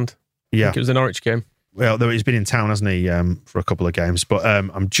East Stand. Yeah, I think it was a Norwich game. Well, though he's been in town, hasn't he, for a couple of games? But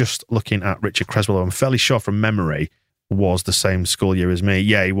I'm just looking at Richard Cresswell. I'm fairly sure from memory was the same school year as me.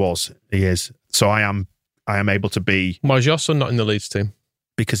 Yeah, he was. He is. So I am able to be. Why is your son not in the Leeds team?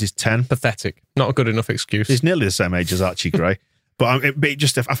 Because he's 10. Pathetic. Not a good enough excuse. He's nearly the same age as Archie Gray. But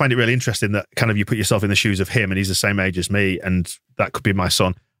I find it really interesting that kind of you put yourself in the shoes of him and he's the same age as me and that could be my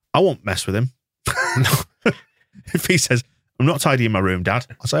son. I won't mess with him. No. If he says, I'm not tidying my room, Dad,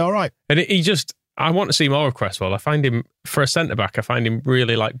 I'll say, all right. And I want to see more of Cresswell. I find him, for a centre-back, I find him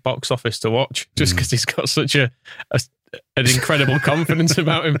really like box office to watch just because he's got such an incredible confidence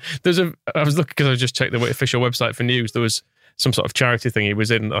about him. I was looking because I just checked the official website for news. There was some sort of charity thing. He was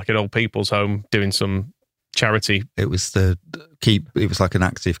in like an old people's home doing some charity. It was it was like an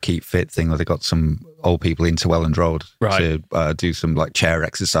active keep fit thing where they got some old people into Welland Road to do some like chair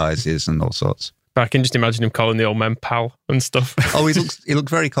exercises and all sorts. But I can just imagine him calling the old men pal and stuff. Oh, he looks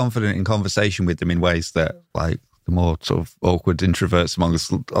very confident in conversation with them in ways that like the more sort of awkward introverts among us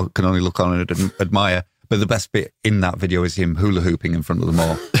can only look on and admire. But the best bit in that video is him hula hooping in front of them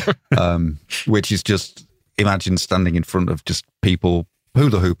all, which is just imagine standing in front of just people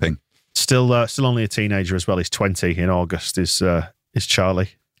hula hooping. Still only a teenager as well. He's 20 in August. Is Charlie?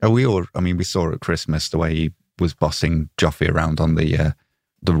 Oh, we saw at Christmas the way he was bossing Joffrey around on the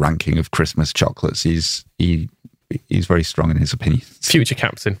ranking of Christmas chocolates. He's very strong in his opinions. Future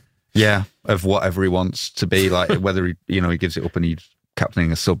captain. Yeah, of whatever he wants to be. Like whether he gives it up and he's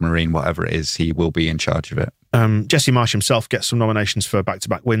captaining a submarine, whatever it is, he will be in charge of it. Jesse Marsch himself gets some nominations for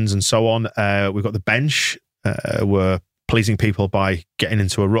back-to-back wins and so on. We've got the bench. We're pleasing people by getting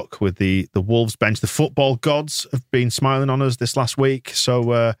into a ruck with the Wolves bench. The football gods have been smiling on us this last week.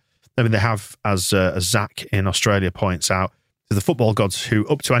 So they have, as Zach in Australia points out, the football gods who,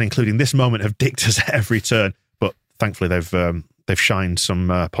 up to and including this moment, have dicked us at every turn. But thankfully, they've shined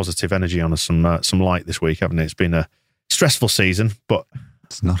some positive energy on us, some light this week, haven't they? It's been a stressful season, but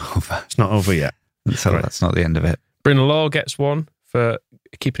it's not over. It's not over yet. So that's not the end of it. Bryn Law gets one for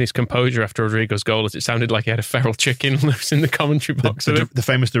keeping his composure after Rodrigo's goal, as it sounded like he had a feral chicken loose in the commentary box. The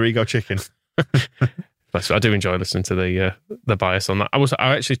famous Dorigo chicken. I do enjoy listening to the bias on that.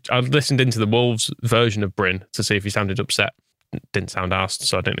 I listened into the Wolves version of Bryn to see if he sounded upset. Didn't sound arsed,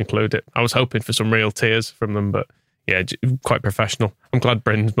 so I didn't include it. I was hoping for some real tears from them, but yeah, quite professional. I'm glad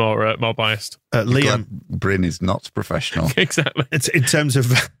Bryn's more biased. Liam, Bryn is not professional. Exactly. It's in terms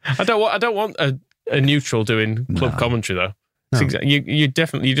of. I don't want a neutral doing club commentary though. No. You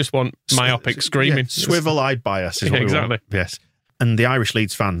just want myopic screaming. Yeah, swivel-eyed bias is what we want. Yes. And the Irish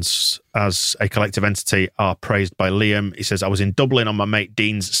Leeds fans, as a collective entity, are praised by Liam. He says, I was in Dublin on my mate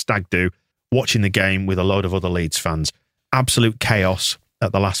Dean's stag do, watching the game with a load of other Leeds fans. Absolute chaos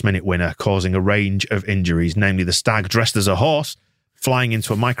at the last-minute winner, causing a range of injuries, namely the stag dressed as a horse, flying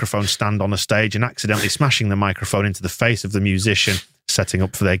into a microphone stand on a stage and accidentally smashing the microphone into the face of the musician, setting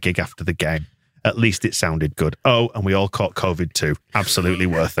up for their gig after the game. At least it sounded good. Oh, and we all caught COVID too. Absolutely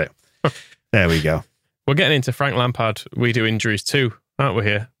worth it. There we go. We're getting into Frank Lampard. We do injuries too, aren't we?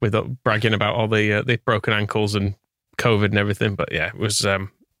 Here with bragging about all the broken ankles and COVID and everything. But yeah,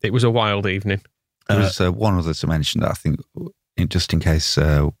 it was a wild evening. There's one other to mention that I think, just in case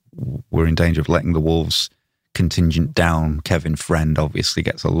we're in danger of letting the Wolves contingent down. Kevin Friend obviously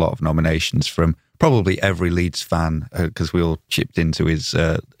gets a lot of nominations from probably every Leeds fan because we all chipped into his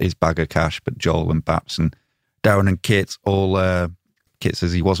bag of cash. But Joel and Baps and Darren and Kit all. Kit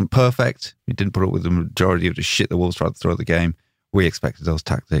says he wasn't perfect. He didn't put up with the majority of the shit the Wolves tried to throw at the game. We expected those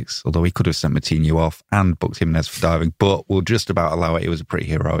tactics, although he could have sent Moutinho off and booked Jimenez for diving, but we'll just about allow it. It was a pretty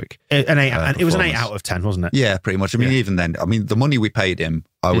heroic. It was an 8 out of 10, wasn't it? Yeah, pretty much. I mean, even then, the money we paid him,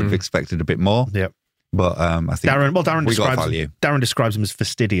 I would have expected a bit more. Yep. But I think Darren describes him as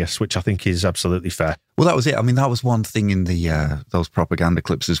fastidious, which I think is absolutely fair. Well, that was it. I mean, that was one thing in the those propaganda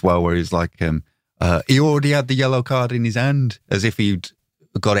clips as well, where he's like, he already had the yellow card in his hand, as if he'd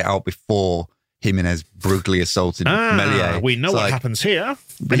got it out before Jimenez brutally assaulted Meslier. We know what happens here.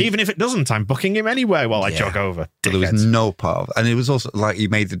 And even if it doesn't, I'm booking him anyway while I jog over. There was no part of it. And it was also like he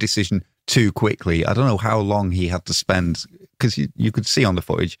made the decision too quickly. I don't know how long he had to spend, because you could see on the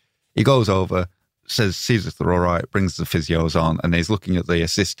footage, he goes over, sees if they're all right, brings the physios on, and he's looking at the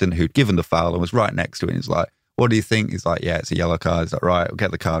assistant who'd given the foul and was right next to it. And he's like, what do you think? He's like, yeah, it's a yellow card. He's like, right, we'll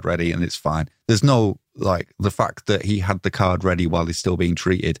get the card ready and it's fine. There's no, like, the fact that he had the card ready while he's still being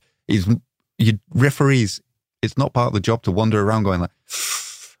treated. Referees, it's not part of the job to wander around going like,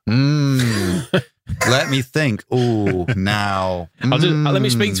 let me think. Oh, now. Let me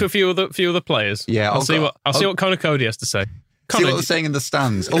speak to a few of the players. Yeah, I'll see what Conor Cody has to say. See what they're saying in the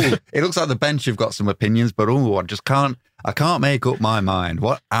stands. Oh, it looks like the bench have got some opinions, but I can't make up my mind.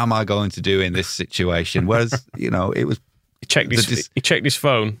 What am I going to do in this situation? Whereas, it was... He checked his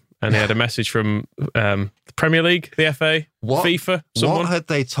phone and he had a message from the Premier League, the FA, FIFA, someone. What had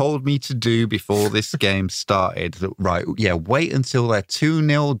they told me to do before this game started? Right, yeah, wait until they're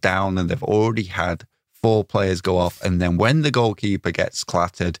 2-0 down and they've already had 4 players go off, and then when the goalkeeper gets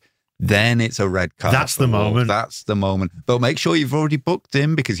clattered, then it's a red card. That's the moment. That's the moment. But make sure you've already booked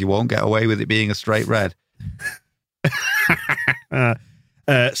him because you won't get away with it being a straight red.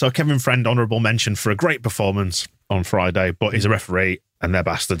 So Kevin Friend, honourable mention for a great performance on Friday, but he's a referee and they're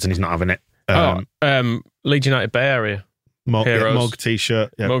bastards and he's not having it. Leeds United Bay Area. Mug,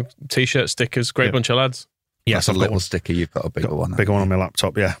 t-shirt. Yeah. Mug, t-shirt, stickers, great bunch of lads. Yes, a little sticker. You've got a bigger one. Bigger one on my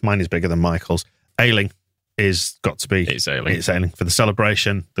laptop, yeah. Mine is bigger than Michael's. Ayling is got to be... It's Ayling. It's Ayling. For the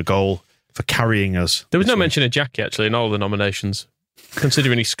celebration, the goal, for carrying us. There was no mention of Jackie, actually, in all the nominations,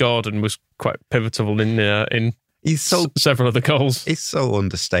 considering he scored and was quite pivotal in several of the goals. He's so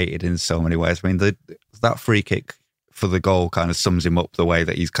understated in so many ways. I mean, that free kick for the goal kind of sums him up, the way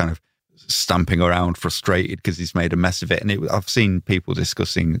that he's kind of stamping around frustrated because he's made a mess of it. And I've seen people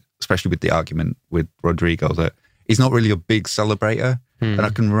discussing, especially with the argument with Rodrigo, that he's not really a big celebrator. And I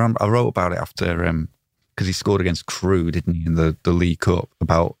can remember, I wrote about it after, because he scored against Crewe, didn't he, in the League Cup,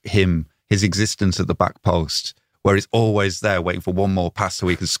 about his existence at the back post, where he's always there waiting for one more pass so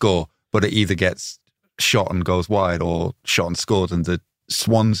he can score, but it either gets shot and goes wide or shot and scored. And the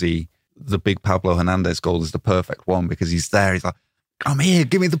Swansea, the big Pablo Hernandez goal is the perfect one because he's there. He's like, I'm here,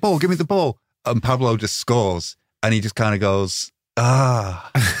 give me the ball. And Pablo just scores and he just kind of goes,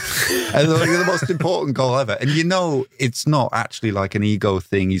 and the most important goal ever. And it's not actually like an ego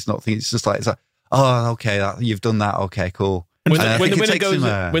thing. It's just like, oh, okay, you've done that. Okay, cool. When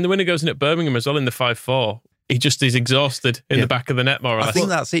the winner goes in at Birmingham as well in the 5-4, he just is exhausted in the back of the net, more or less. I think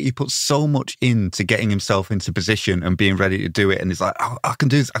that's it. He puts so much into getting himself into position and being ready to do it. And he's like, oh, I can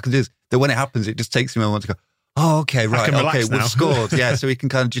do this. That when it happens, it just takes him a moment to go, oh, okay, right. Okay, we've scored. Yeah, so he can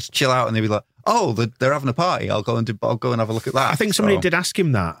kind of just chill out and they'll be like, oh, they're having a party. I'll go and have a look at that. I think somebody did ask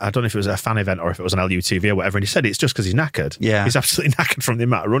him that. I don't know if it was a fan event or if it was an LUTV or whatever. And he said it's just because he's knackered. Yeah. He's absolutely knackered from the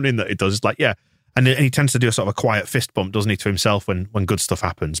amount of running that he does. It's like, yeah. And he tends to do a sort of a quiet fist bump, doesn't he, to himself when good stuff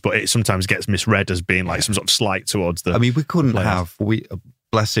happens. But it sometimes gets misread as being like some sort of slight towards the... I mean, we couldn't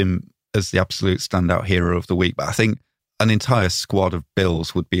bless him as the absolute standout hero of the week, but I think an entire squad of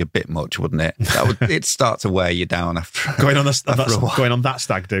Bills would be a bit much, wouldn't it? It'd start to wear you down after going on that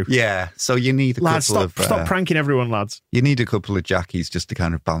stag do. Yeah, so you need a couple of... Stop pranking everyone, lads. You need a couple of Jackies just to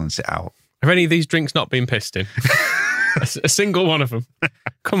kind of balance it out. Have any of these drinks not been pissed in? A single one of them.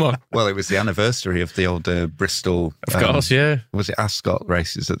 Come on. Well, it was the anniversary of the old Bristol. Of course, yeah. Was it Ascot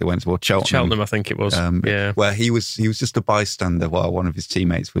races that they went to? Or Cheltenham, I think it was. Yeah. Where he was just a bystander while one of his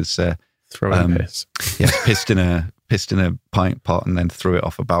teammates was throwing piss. Yes, pissed in a pint pot and then threw it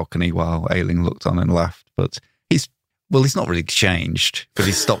off a balcony while Ayling looked on and laughed. But he's not really changed, but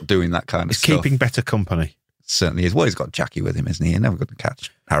he's stopped doing that kind of stuff. He's keeping better company. Certainly is. Well, he's got Jackie with him, isn't he? You're never going to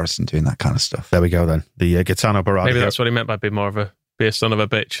catch Harrison doing that kind of stuff. There we go then. The Gaetano Berardi. Maybe that's what he meant by be a son of a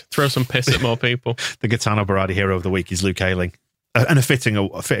bitch. Throw some piss at more people. The Gaetano Berardi hero of the week is Luke Ayling. And a fitting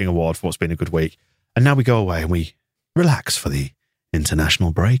award for what's been a good week. And now we go away and we relax for the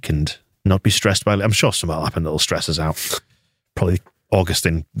international break and not be stressed by it. I'm sure something will happen that'll stress us out. Probably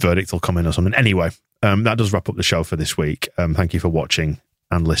Augustine verdict will come in or something. Anyway, that does wrap up the show for this week. Thank you for watching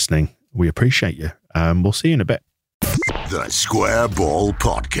and listening. We appreciate you. We'll see you in a bit. The Square Ball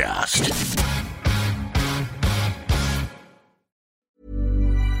Podcast.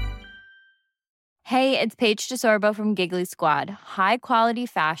 Hey, it's Paige DeSorbo from Giggly Squad. High quality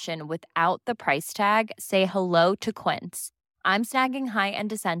fashion without the price tag. Say hello to Quince. I'm snagging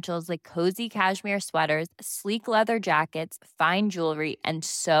high-end essentials like cozy cashmere sweaters, sleek leather jackets, fine jewelry, and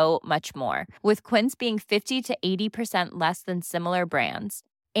so much more. With Quince being 50 to 80% less than similar brands.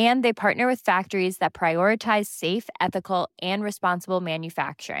 And they partner with factories that prioritize safe, ethical, and responsible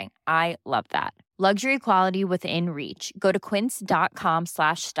manufacturing. I love that. Luxury quality within reach. Go to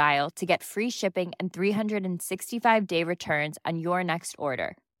quince.com/style to get free shipping and 365-day returns on your next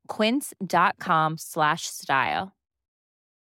order. Quince.com/style.